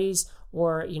studies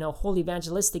or, whole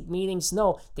evangelistic meetings.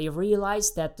 No, they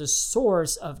realized that the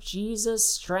source of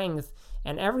Jesus' strength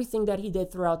and everything that he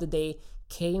did throughout the day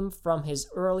came from his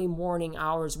early morning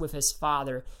hours with his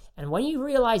Father. And when you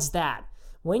realize that,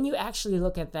 when you actually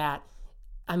look at that,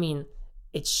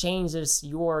 it changes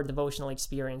your devotional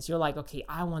experience. You're like, okay,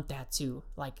 I want that too.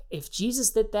 Like, if Jesus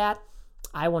did that,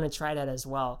 I want to try that as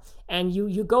well. And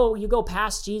you go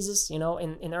past Jesus,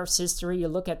 in Earth's history. You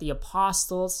look at the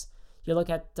apostles. You look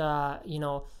at,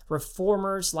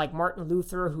 reformers like Martin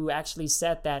Luther, who actually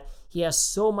said that he has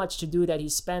so much to do that he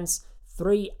spends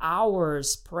 3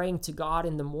 hours praying to God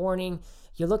in the morning.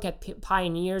 You look at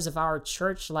pioneers of our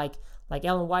church like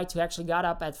Ellen White, who actually got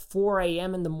up at 4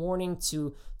 a.m. in the morning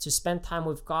to spend time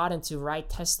with God and to write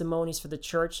testimonies for the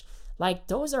church.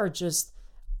 Those are just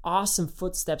awesome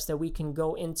footsteps that we can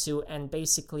go into and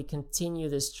basically continue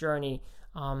this journey,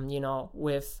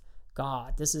 with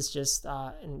God. This is just,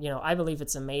 I believe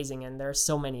it's amazing, and there are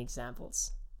so many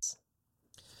examples.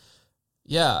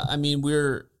 Yeah,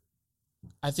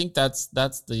 I think that's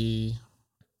the,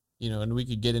 and we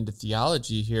could get into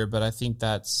theology here, but I think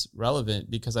that's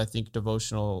relevant because I think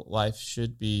devotional life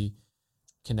should be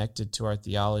connected to our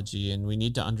theology, and we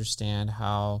need to understand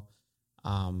how,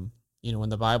 when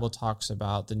the Bible talks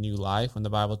about the new life, when the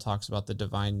Bible talks about the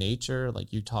divine nature,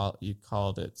 like you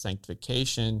called it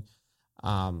sanctification,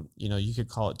 you could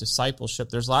call it discipleship.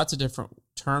 There's lots of different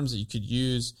terms that you could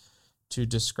use to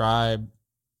describe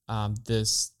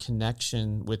this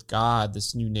connection with God,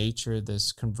 this new nature,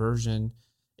 this conversion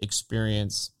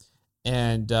experience.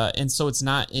 And so it's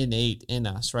not innate in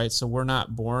us, right? So we're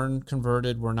not born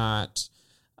converted. We're not,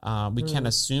 we can't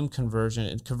assume conversion.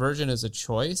 And conversion is a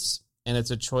choice, and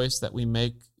it's a choice that we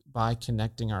make by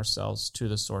connecting ourselves to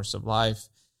the source of life.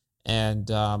 And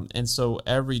so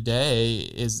every day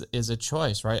is a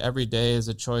choice, right? Every day is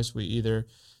a choice. We either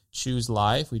choose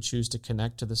life, we choose to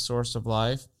connect to the source of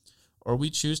life, or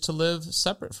we choose to live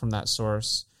separate from that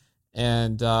source.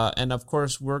 And of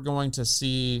course, we're going to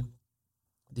see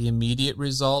the immediate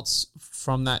results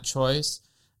from that choice,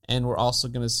 and we're also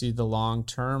going to see the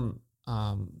long-term,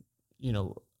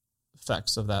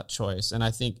 effects of that choice. And I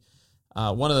think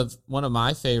one of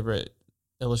my favorite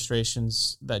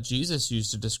illustrations that Jesus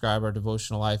used to describe our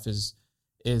devotional life is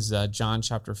John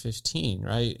chapter 15,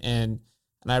 right? And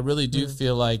I really do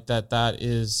feel like that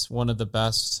is one of the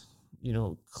best,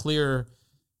 clear,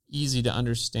 easy to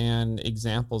understand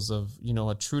examples of,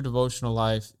 a true devotional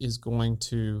life is going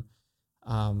to,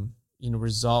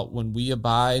 result when we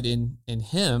abide in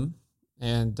him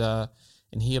and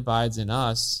he abides in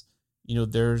us.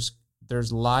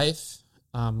 There's life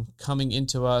coming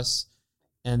into us,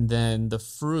 and then the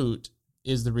fruit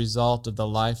is the result of the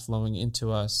life flowing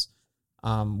into us.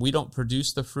 We don't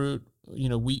produce the fruit.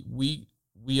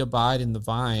 We abide in the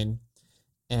vine,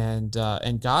 and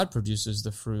God produces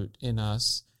the fruit in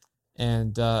us.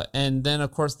 And then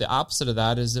of course the opposite of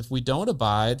that is if we don't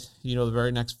abide, the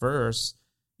very next verse,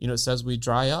 it says we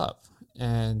dry up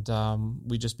and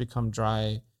we just become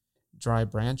dry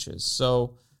branches.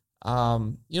 So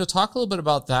Talk a little bit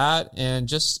about that, and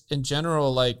just in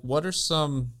general, like what are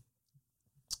some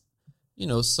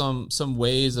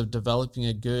ways of developing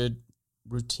a good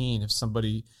routine if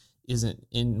somebody isn't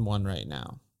in one right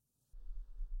now?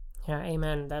 Yeah,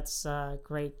 amen. That's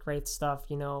great stuff,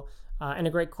 and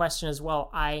a great question as well.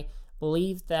 I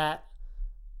believe that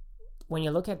when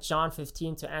you look at John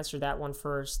 15, to answer that one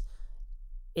first,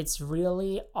 it's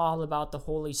really all about the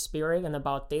Holy Spirit and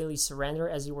about daily surrender,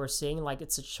 as you were saying. Like,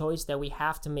 it's a choice that we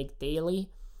have to make daily.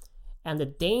 And the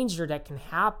danger that can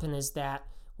happen is that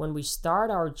when we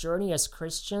start our journey as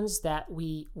Christians, that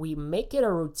we make it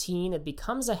a routine, it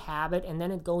becomes a habit, and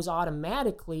then it goes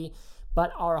automatically,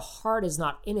 but our heart is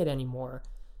not in it anymore.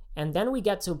 And then we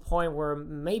get to a point where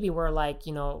maybe we're like,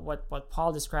 what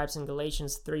Paul describes in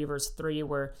Galatians 3 verse 3,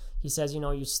 where he says,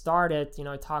 you started, he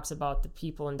talks about the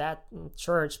people in that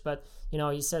church, but,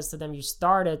 he says to them, you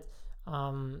started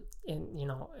in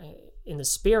the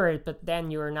spirit, but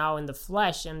then you're now in the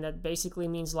flesh. And that basically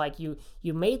means like you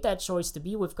made that choice to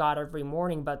be with God every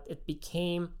morning, but it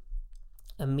became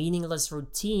a meaningless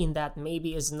routine that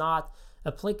maybe is not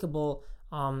applicable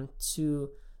to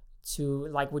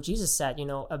like what Jesus said,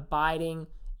 abiding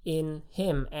in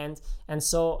him. And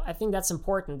so I think that's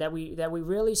important, that we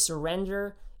really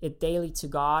surrender it daily to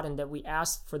God, and that we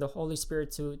ask for the Holy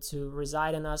Spirit to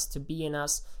reside in us, to be in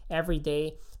us every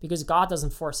day, because God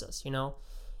doesn't force us,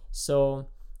 So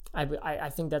I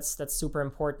think that's super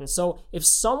important. So if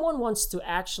someone wants to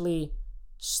actually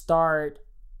start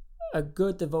a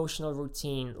good devotional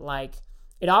routine, like,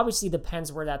 it obviously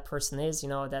depends where that person is,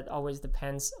 that always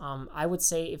depends. I would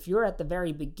say if you're at the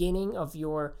very beginning of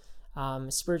your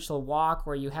spiritual walk,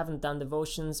 where you haven't done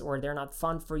devotions or they're not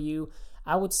fun for you,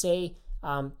 I would say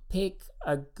pick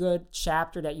a good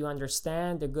chapter that you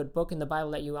understand, a good book in the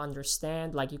Bible that you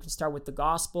understand. Like, you can start with the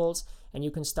Gospels, and you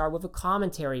can start with a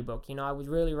commentary book. I would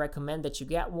really recommend that you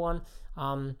get one.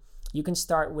 You can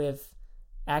start with,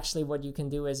 actually what you can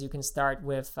do is you can start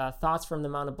with Thoughts from the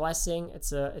Mount of Blessing.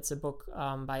 It's a book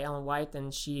by Ellen White,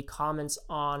 and she comments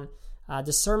on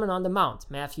the Sermon on the Mount,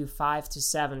 Matthew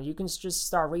 5-7. You can just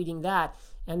start reading that,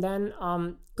 and then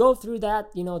go through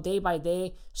that, day by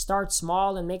day. Start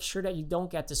small and make sure that you don't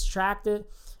get distracted.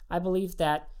 I believe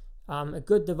that a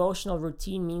good devotional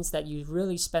routine means that you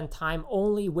really spend time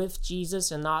only with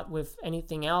Jesus and not with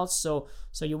anything else. So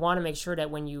you want to make sure that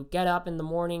when you get up in the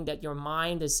morning, that your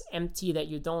mind is empty, that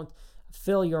you don't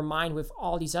fill your mind with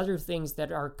all these other things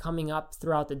that are coming up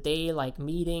throughout the day, like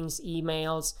meetings,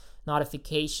 emails,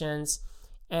 notifications.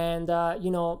 And,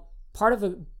 part of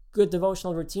a good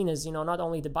devotional routine is, not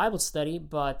only the Bible study,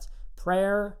 but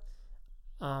prayer.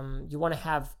 You want to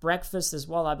have breakfast as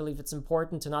well. I believe it's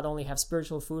important to not only have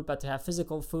spiritual food, but to have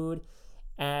physical food.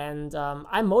 And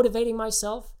I'm motivating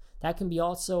myself. That can be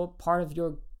also part of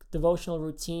your devotional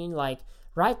routine. Like,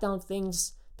 write down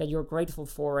things that you're grateful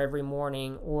for every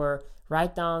morning, or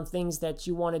write down things that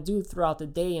you want to do throughout the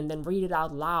day, and then read it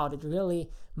out loud. It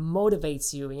really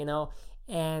motivates you,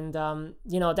 and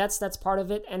that's part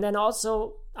of it. And then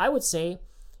also, I would say,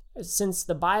 since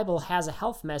the Bible has a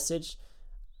health message,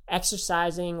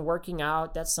 exercising, working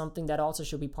out, that's something that also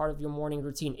should be part of your morning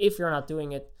routine if you're not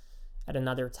doing it at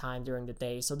another time during the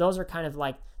day. So those are kind of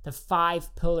like the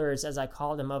 5 pillars, as I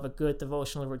call them, of a good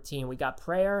devotional routine. We got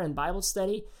prayer and Bible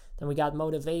study, then we got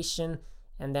motivation,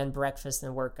 and then breakfast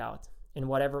and workout, in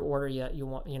whatever order you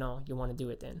want to do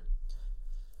it in.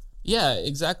 Yeah,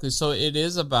 exactly. So it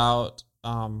is about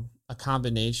a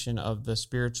combination of the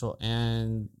spiritual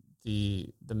and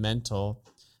the mental.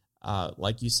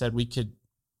 Like you said, we could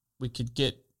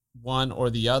get one or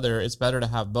the other. It's better to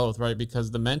have both, right?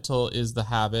 Because the mental is the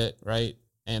habit, right?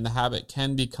 And the habit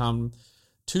can become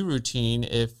too routine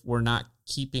if we're not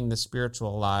keeping the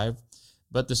spiritual alive.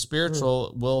 But the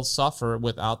spiritual will suffer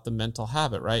without the mental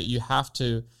habit, right? You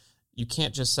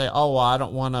can't just say, oh, well, I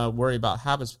don't want to worry about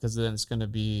habits, because then it's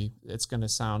going to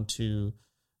sound too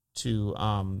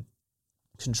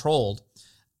controlled.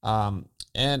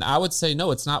 And I would say,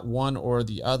 no, it's not one or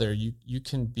the other. You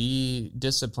can be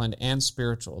disciplined and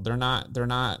spiritual. They're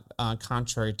not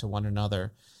contrary to one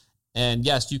another. And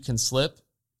yes, you can slip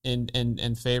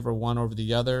in favor one over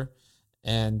the other.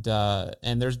 And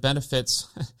there's benefits,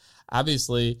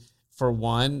 obviously, for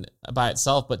one by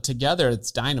itself, but together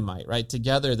it's dynamite, right?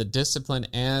 Together, the discipline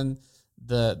and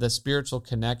the spiritual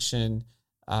connection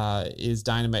is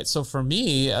dynamite. So for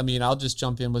me, I mean, I'll just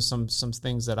jump in with some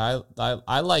things that I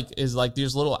like, is like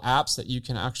these little apps that you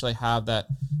can actually have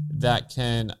that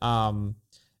can,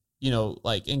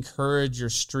 like encourage your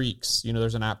streaks.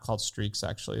 There's an app called Streaks,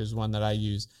 actually, is one that I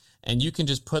use. And you can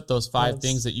just put those 5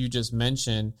 things that you just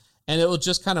mentioned, and it will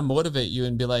just kind of motivate you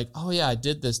and be like, oh yeah, I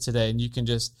did this today. And you can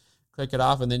just click it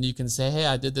off, and then you can say, hey,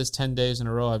 I did this 10 days in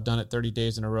a row. I've done it 30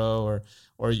 days in a row,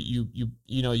 or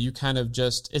you kind of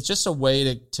just, it's just a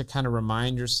way to kind of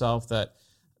remind yourself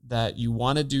that you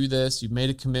want to do this, you've made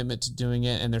a commitment to doing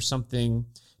it, and there's something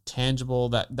tangible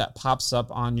that pops up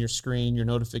on your screen, your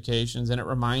notifications, and it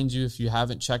reminds you if you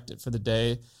haven't checked it for the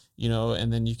day,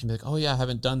 and then you can be like, oh yeah, I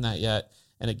haven't done that yet.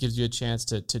 And it gives you a chance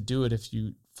to do it if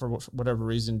you, for whatever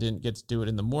reason, didn't get to do it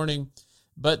in the morning.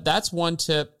 But that's one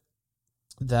tip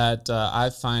that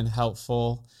I find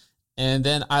helpful. And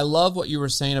then I love what you were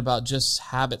saying about just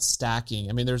habit stacking.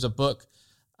 I mean, there's a book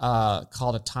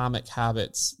called Atomic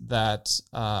Habits that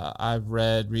I've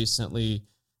read recently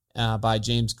by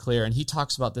James Clear. And he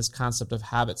talks about this concept of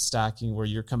habit stacking where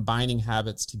you're combining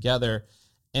habits together.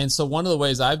 And so one of the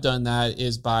ways I've done that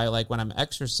is by, like, when I'm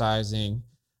exercising,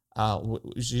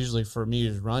 which usually for me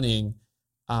is running,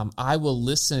 I will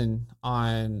listen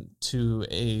on to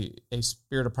a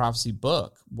Spirit of Prophecy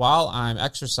book while I'm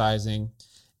exercising.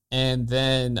 And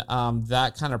then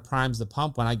that kind of primes the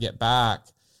pump when I get back.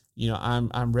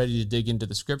 I'm ready to dig into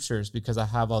the scriptures because I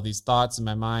have all these thoughts in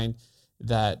my mind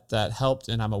that helped,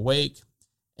 and I'm awake.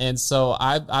 And so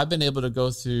I've been able to go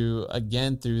through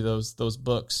those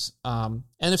books. And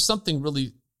if something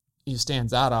really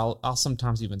stands out, I'll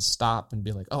sometimes even stop and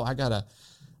be like, oh, I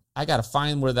gotta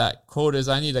find where that quote is.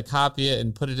 I need to copy it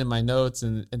and put it in my notes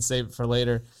and save it for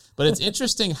later. But it's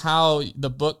interesting how the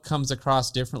book comes across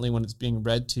differently when it's being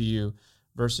read to you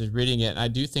versus reading it. And I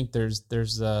do think there's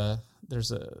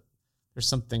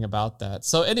something about that.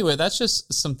 So anyway, that's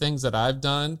just some things that I've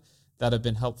done that have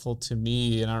been helpful to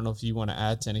me. And I don't know if you want to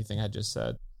add to anything I just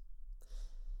said.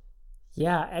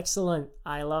 Yeah, excellent.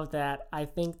 I love that. I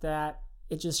think that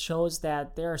it just shows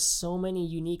that there are so many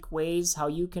unique ways how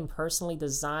you can personally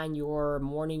design your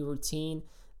morning routine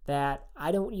that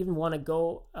I don't even want to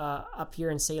go up here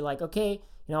and say, like, okay,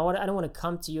 you know what, I don't want to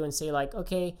come to you and say, like,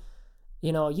 okay,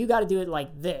 you got to do it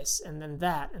like this and then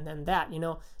that and then that,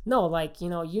 no, like,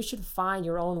 you should find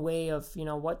your own way of,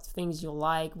 what things you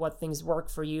like, what things work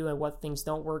for you and what things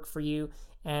don't work for you.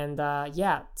 And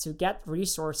to get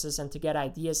resources and to get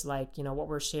ideas like, what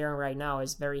we're sharing right now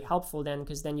is very helpful then,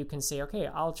 because then you can say, okay,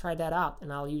 I'll try that out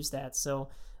and I'll use that. So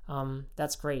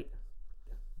that's great.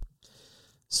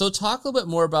 So talk a little bit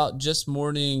more about Just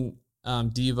Morning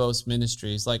Devos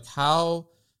Ministries. Like, how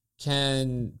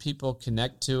can people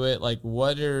connect to it? Like,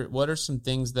 what are some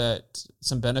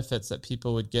benefits that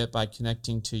people would get by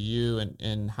connecting to you,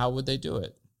 and how would they do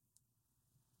it?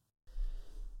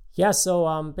 Yeah,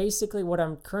 so basically what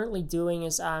I'm currently doing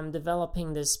is I'm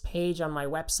developing this page on my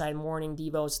website,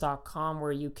 morningdevos.com,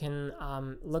 where you can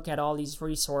look at all these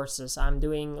resources. I'm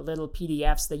doing little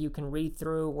PDFs that you can read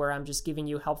through where I'm just giving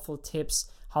you helpful tips,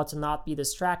 how to not be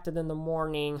distracted in the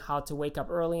morning, how to wake up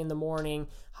early in the morning,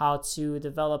 how to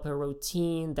develop a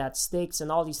routine that sticks,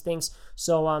 and all these things.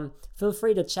 So feel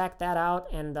free to check that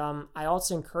out. And I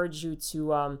also encourage you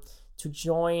to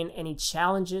join any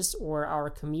challenges or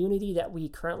our community that we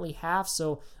currently have.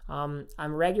 So I'm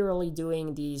regularly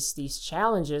doing these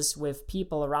challenges with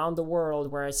people around the world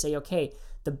where I say, okay,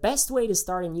 the best way to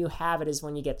start a new habit is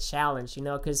when you get challenged,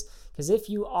 because if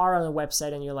you are on a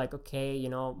website and you're like, okay,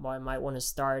 I might want to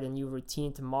start a new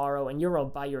routine tomorrow, and you're all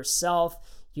by yourself,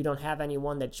 you don't have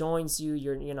anyone that joins you,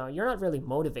 you're not really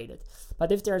motivated.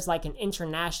 But if there's like an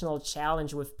international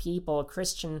challenge with people,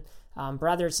 Christian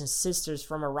brothers and sisters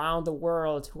from around the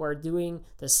world who are doing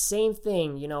the same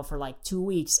thing, for like 2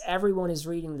 weeks, everyone is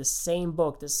reading the same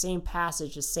book, the same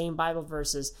passage, the same Bible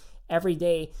verses every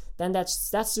day, then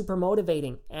that's super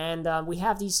motivating. And we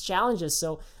have these challenges.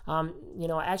 So,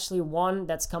 actually one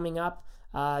that's coming up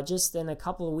just in a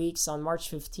couple of weeks on March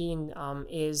 15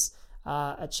 is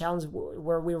a challenge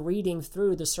where we're reading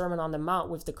through the Sermon on the Mount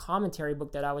with the commentary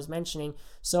book that I was mentioning.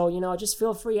 So, just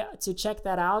feel free to check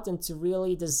that out and to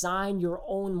really design your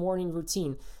own morning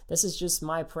routine. This is just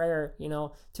my prayer,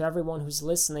 to everyone who's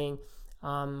listening.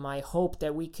 My hope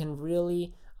that we can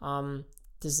really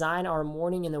design our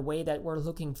morning in a way that we're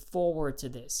looking forward to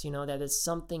this, that it's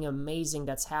something amazing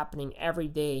that's happening every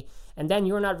day. And then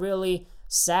you're not really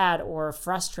sad or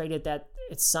frustrated that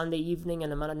it's Sunday evening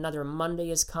and another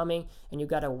Monday is coming and you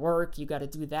got to work, you got to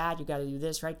do that, you got to do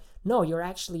this, right? No, you're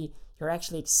actually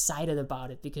excited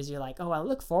about it because you're like, oh, I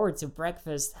look forward to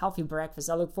breakfast, healthy breakfast.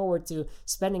 I look forward to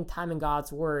spending time in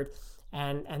God's Word.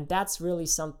 And that's really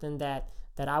something that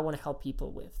I want to help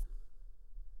people with.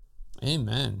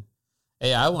 Amen.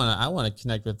 Hey, I want to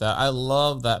connect with that. I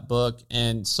love that book.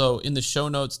 And so in the show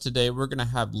notes today, we're going to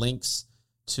have links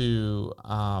to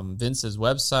Vince's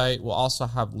website. We'll also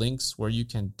have links where you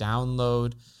can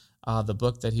download the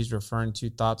book that he's referring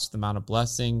to, Thoughts to the Mount of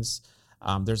Blessings.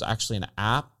 There's actually an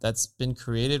app that's been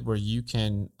created where you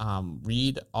can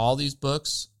read all these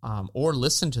books or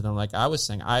listen to them. Like I was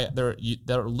saying,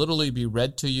 they'll literally be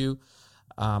read to you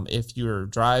if you're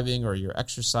driving or you're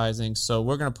exercising. So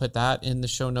we're going to put that in the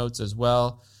show notes as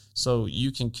well, so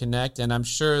you can connect. And I'm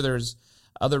sure there's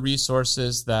other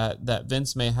resources that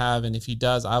Vince may have, and if he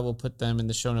does, I will put them in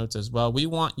the show notes as well. We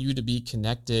want you to be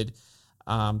connected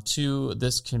to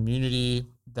this community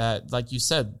that, like you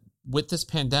said, with this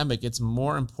pandemic, it's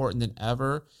more important than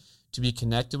ever to be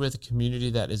connected with a community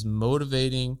that is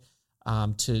motivating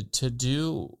to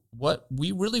do what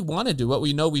we really want to do, what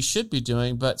we know we should be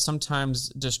doing, but sometimes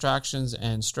distractions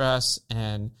and stress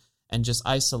and just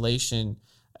isolation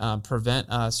prevent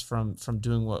us from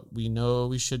doing what we know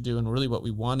we should do and really what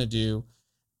we want to do.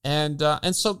 And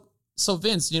so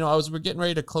Vince, as we're getting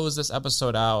ready to close this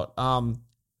episode out,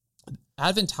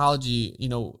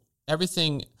 Adventology,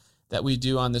 everything that we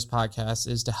do on this podcast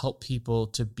is to help people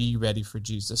to be ready for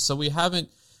Jesus. So we haven't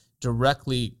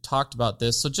directly talked about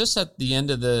this. So just at the end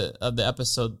of the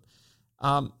episode,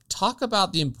 talk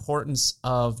about the importance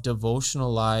of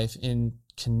devotional life in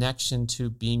connection to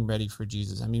being ready for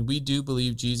Jesus. I mean, we do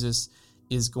believe Jesus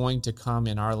is going to come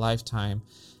in our lifetime.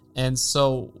 And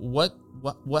so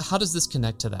how does this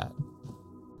connect to that?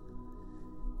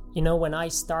 When I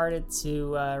started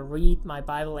to read my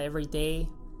Bible every day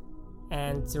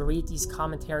and to read these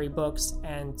commentary books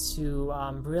and to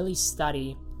really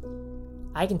study,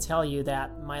 I can tell you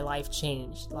that my life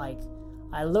changed. Like,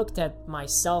 I looked at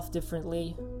myself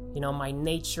differently, my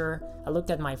nature. I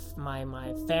looked at my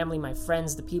family, my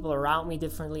friends, the people around me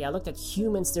differently. I looked at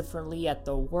humans differently, at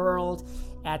the world,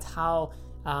 at how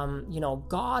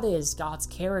God is, God's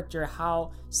character,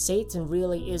 how Satan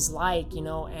really is like,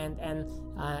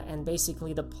 and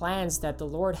basically the plans that the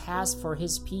Lord has for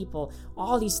his people,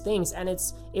 all these things. And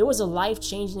it was a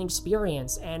life-changing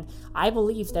experience. And I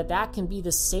believe that can be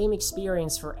the same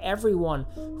experience for everyone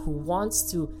who wants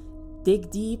to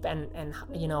dig deep and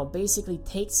basically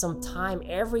take some time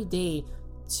every day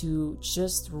to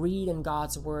just read in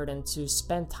God's word and to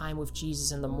spend time with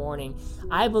Jesus in the morning.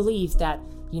 I believe that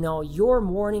your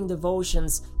morning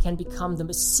devotions can become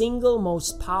the single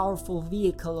most powerful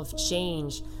vehicle of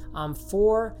change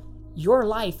for your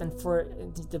life and for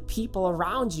the people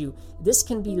around you. This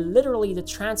can be literally the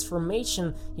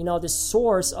transformation, the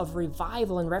source of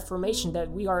revival and reformation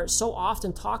that we are so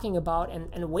often talking about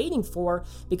and waiting for.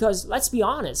 Because let's be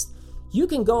honest, you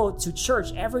can go to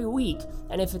church every week,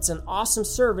 and if it's an awesome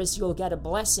service, you'll get a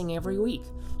blessing every week.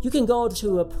 You can go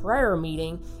to a prayer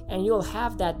meeting and you'll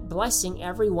have that blessing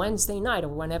every Wednesday night or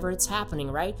whenever it's happening,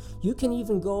 right? You can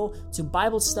even go to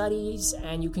Bible studies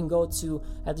and you can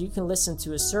listen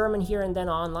to a sermon here and then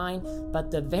online.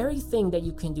 But the very thing that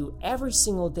you can do every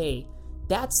single day,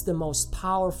 that's the most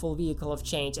powerful vehicle of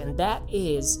change, and that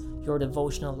is your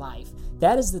devotional life.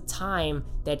 That is the time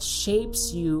that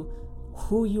shapes you,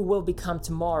 who you will become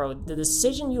tomorrow. The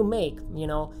decision you make,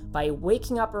 by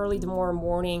waking up early tomorrow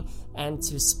morning and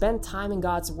to spend time in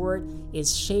God's word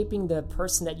is shaping the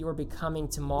person that you are becoming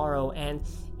tomorrow.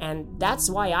 And that's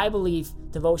why I believe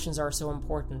devotions are so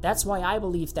important. That's why I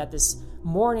believe that this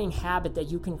morning habit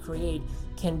that you can create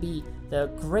can be the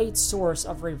great source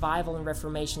of revival and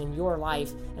reformation in your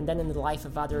life and then in the life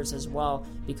of others as well,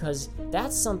 because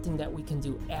that's something that we can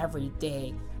do every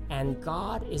day. And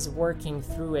God is working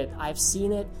through it. I've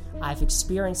seen it, I've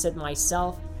experienced it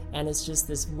myself, and it's just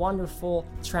this wonderful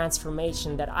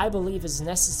transformation that I believe is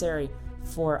necessary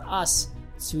for us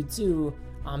to do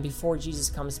before Jesus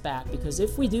comes back. Because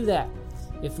if we do that,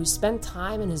 if we spend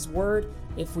time in His Word,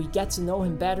 if we get to know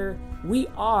Him better, we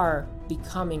are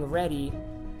becoming ready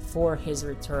for His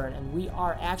return, and we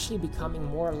are actually becoming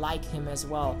more like Him as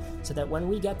well, so that when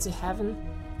we get to heaven,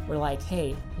 we're like,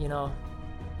 hey,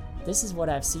 this is what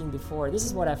I've seen before. This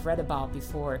is what I've read about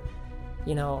before.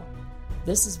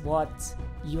 This is what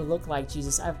you look like,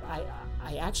 Jesus.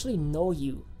 I actually know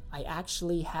you. I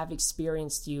actually have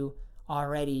experienced you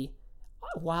already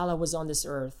while I was on this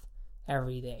earth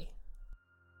every day.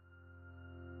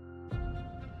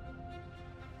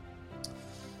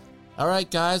 All right,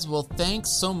 guys. Well,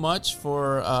 thanks so much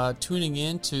for tuning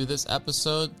in to this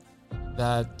episode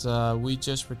that we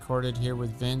just recorded here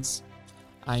with Vince.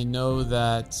 I know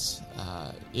that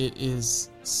it is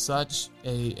such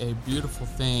a beautiful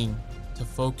thing to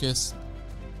focus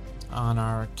on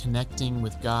our connecting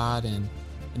with God and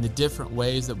in the different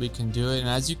ways that we can do it. And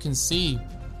as you can see,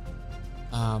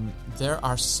 there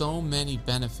are so many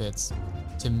benefits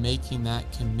to making that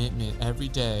commitment every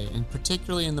day, and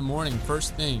particularly in the morning,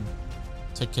 first thing,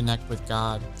 to connect with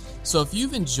God. So if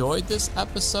you've enjoyed this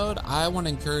episode, I want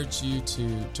to encourage you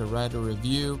to write a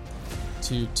review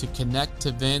to connect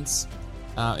to Vince.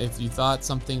 If you thought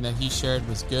something that he shared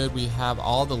was good, we have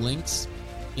all the links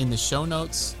in the show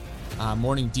notes.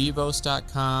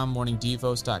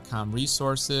 morningdevos.com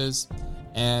resources,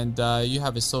 and you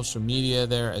have his social media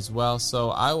there as well.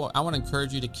 So I want to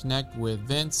encourage you to connect with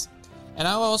Vince, and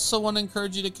I also want to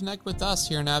encourage you to connect with us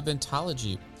here in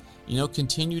Adventology.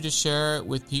 Continue to share it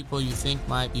with people you think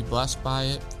might be blessed by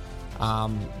it.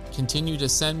 Continue to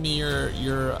send me your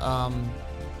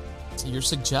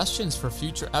suggestions for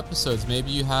future episodes.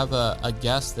 Maybe you have a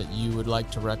guest that you would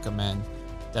like to recommend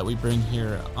that we bring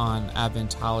here on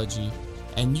Adventology.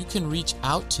 And you can reach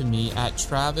out to me at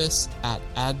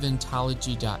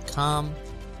travis@adventology.com.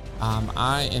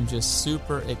 I am just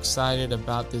super excited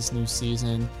about this new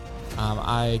season.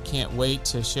 I can't wait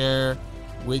to share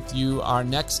with you our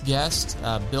next guest.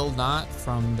 Bill Knott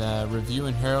from the Review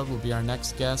and Herald will be our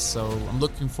next guest, so I'm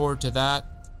looking forward to that.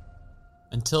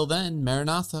 Until then,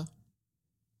 Maranatha.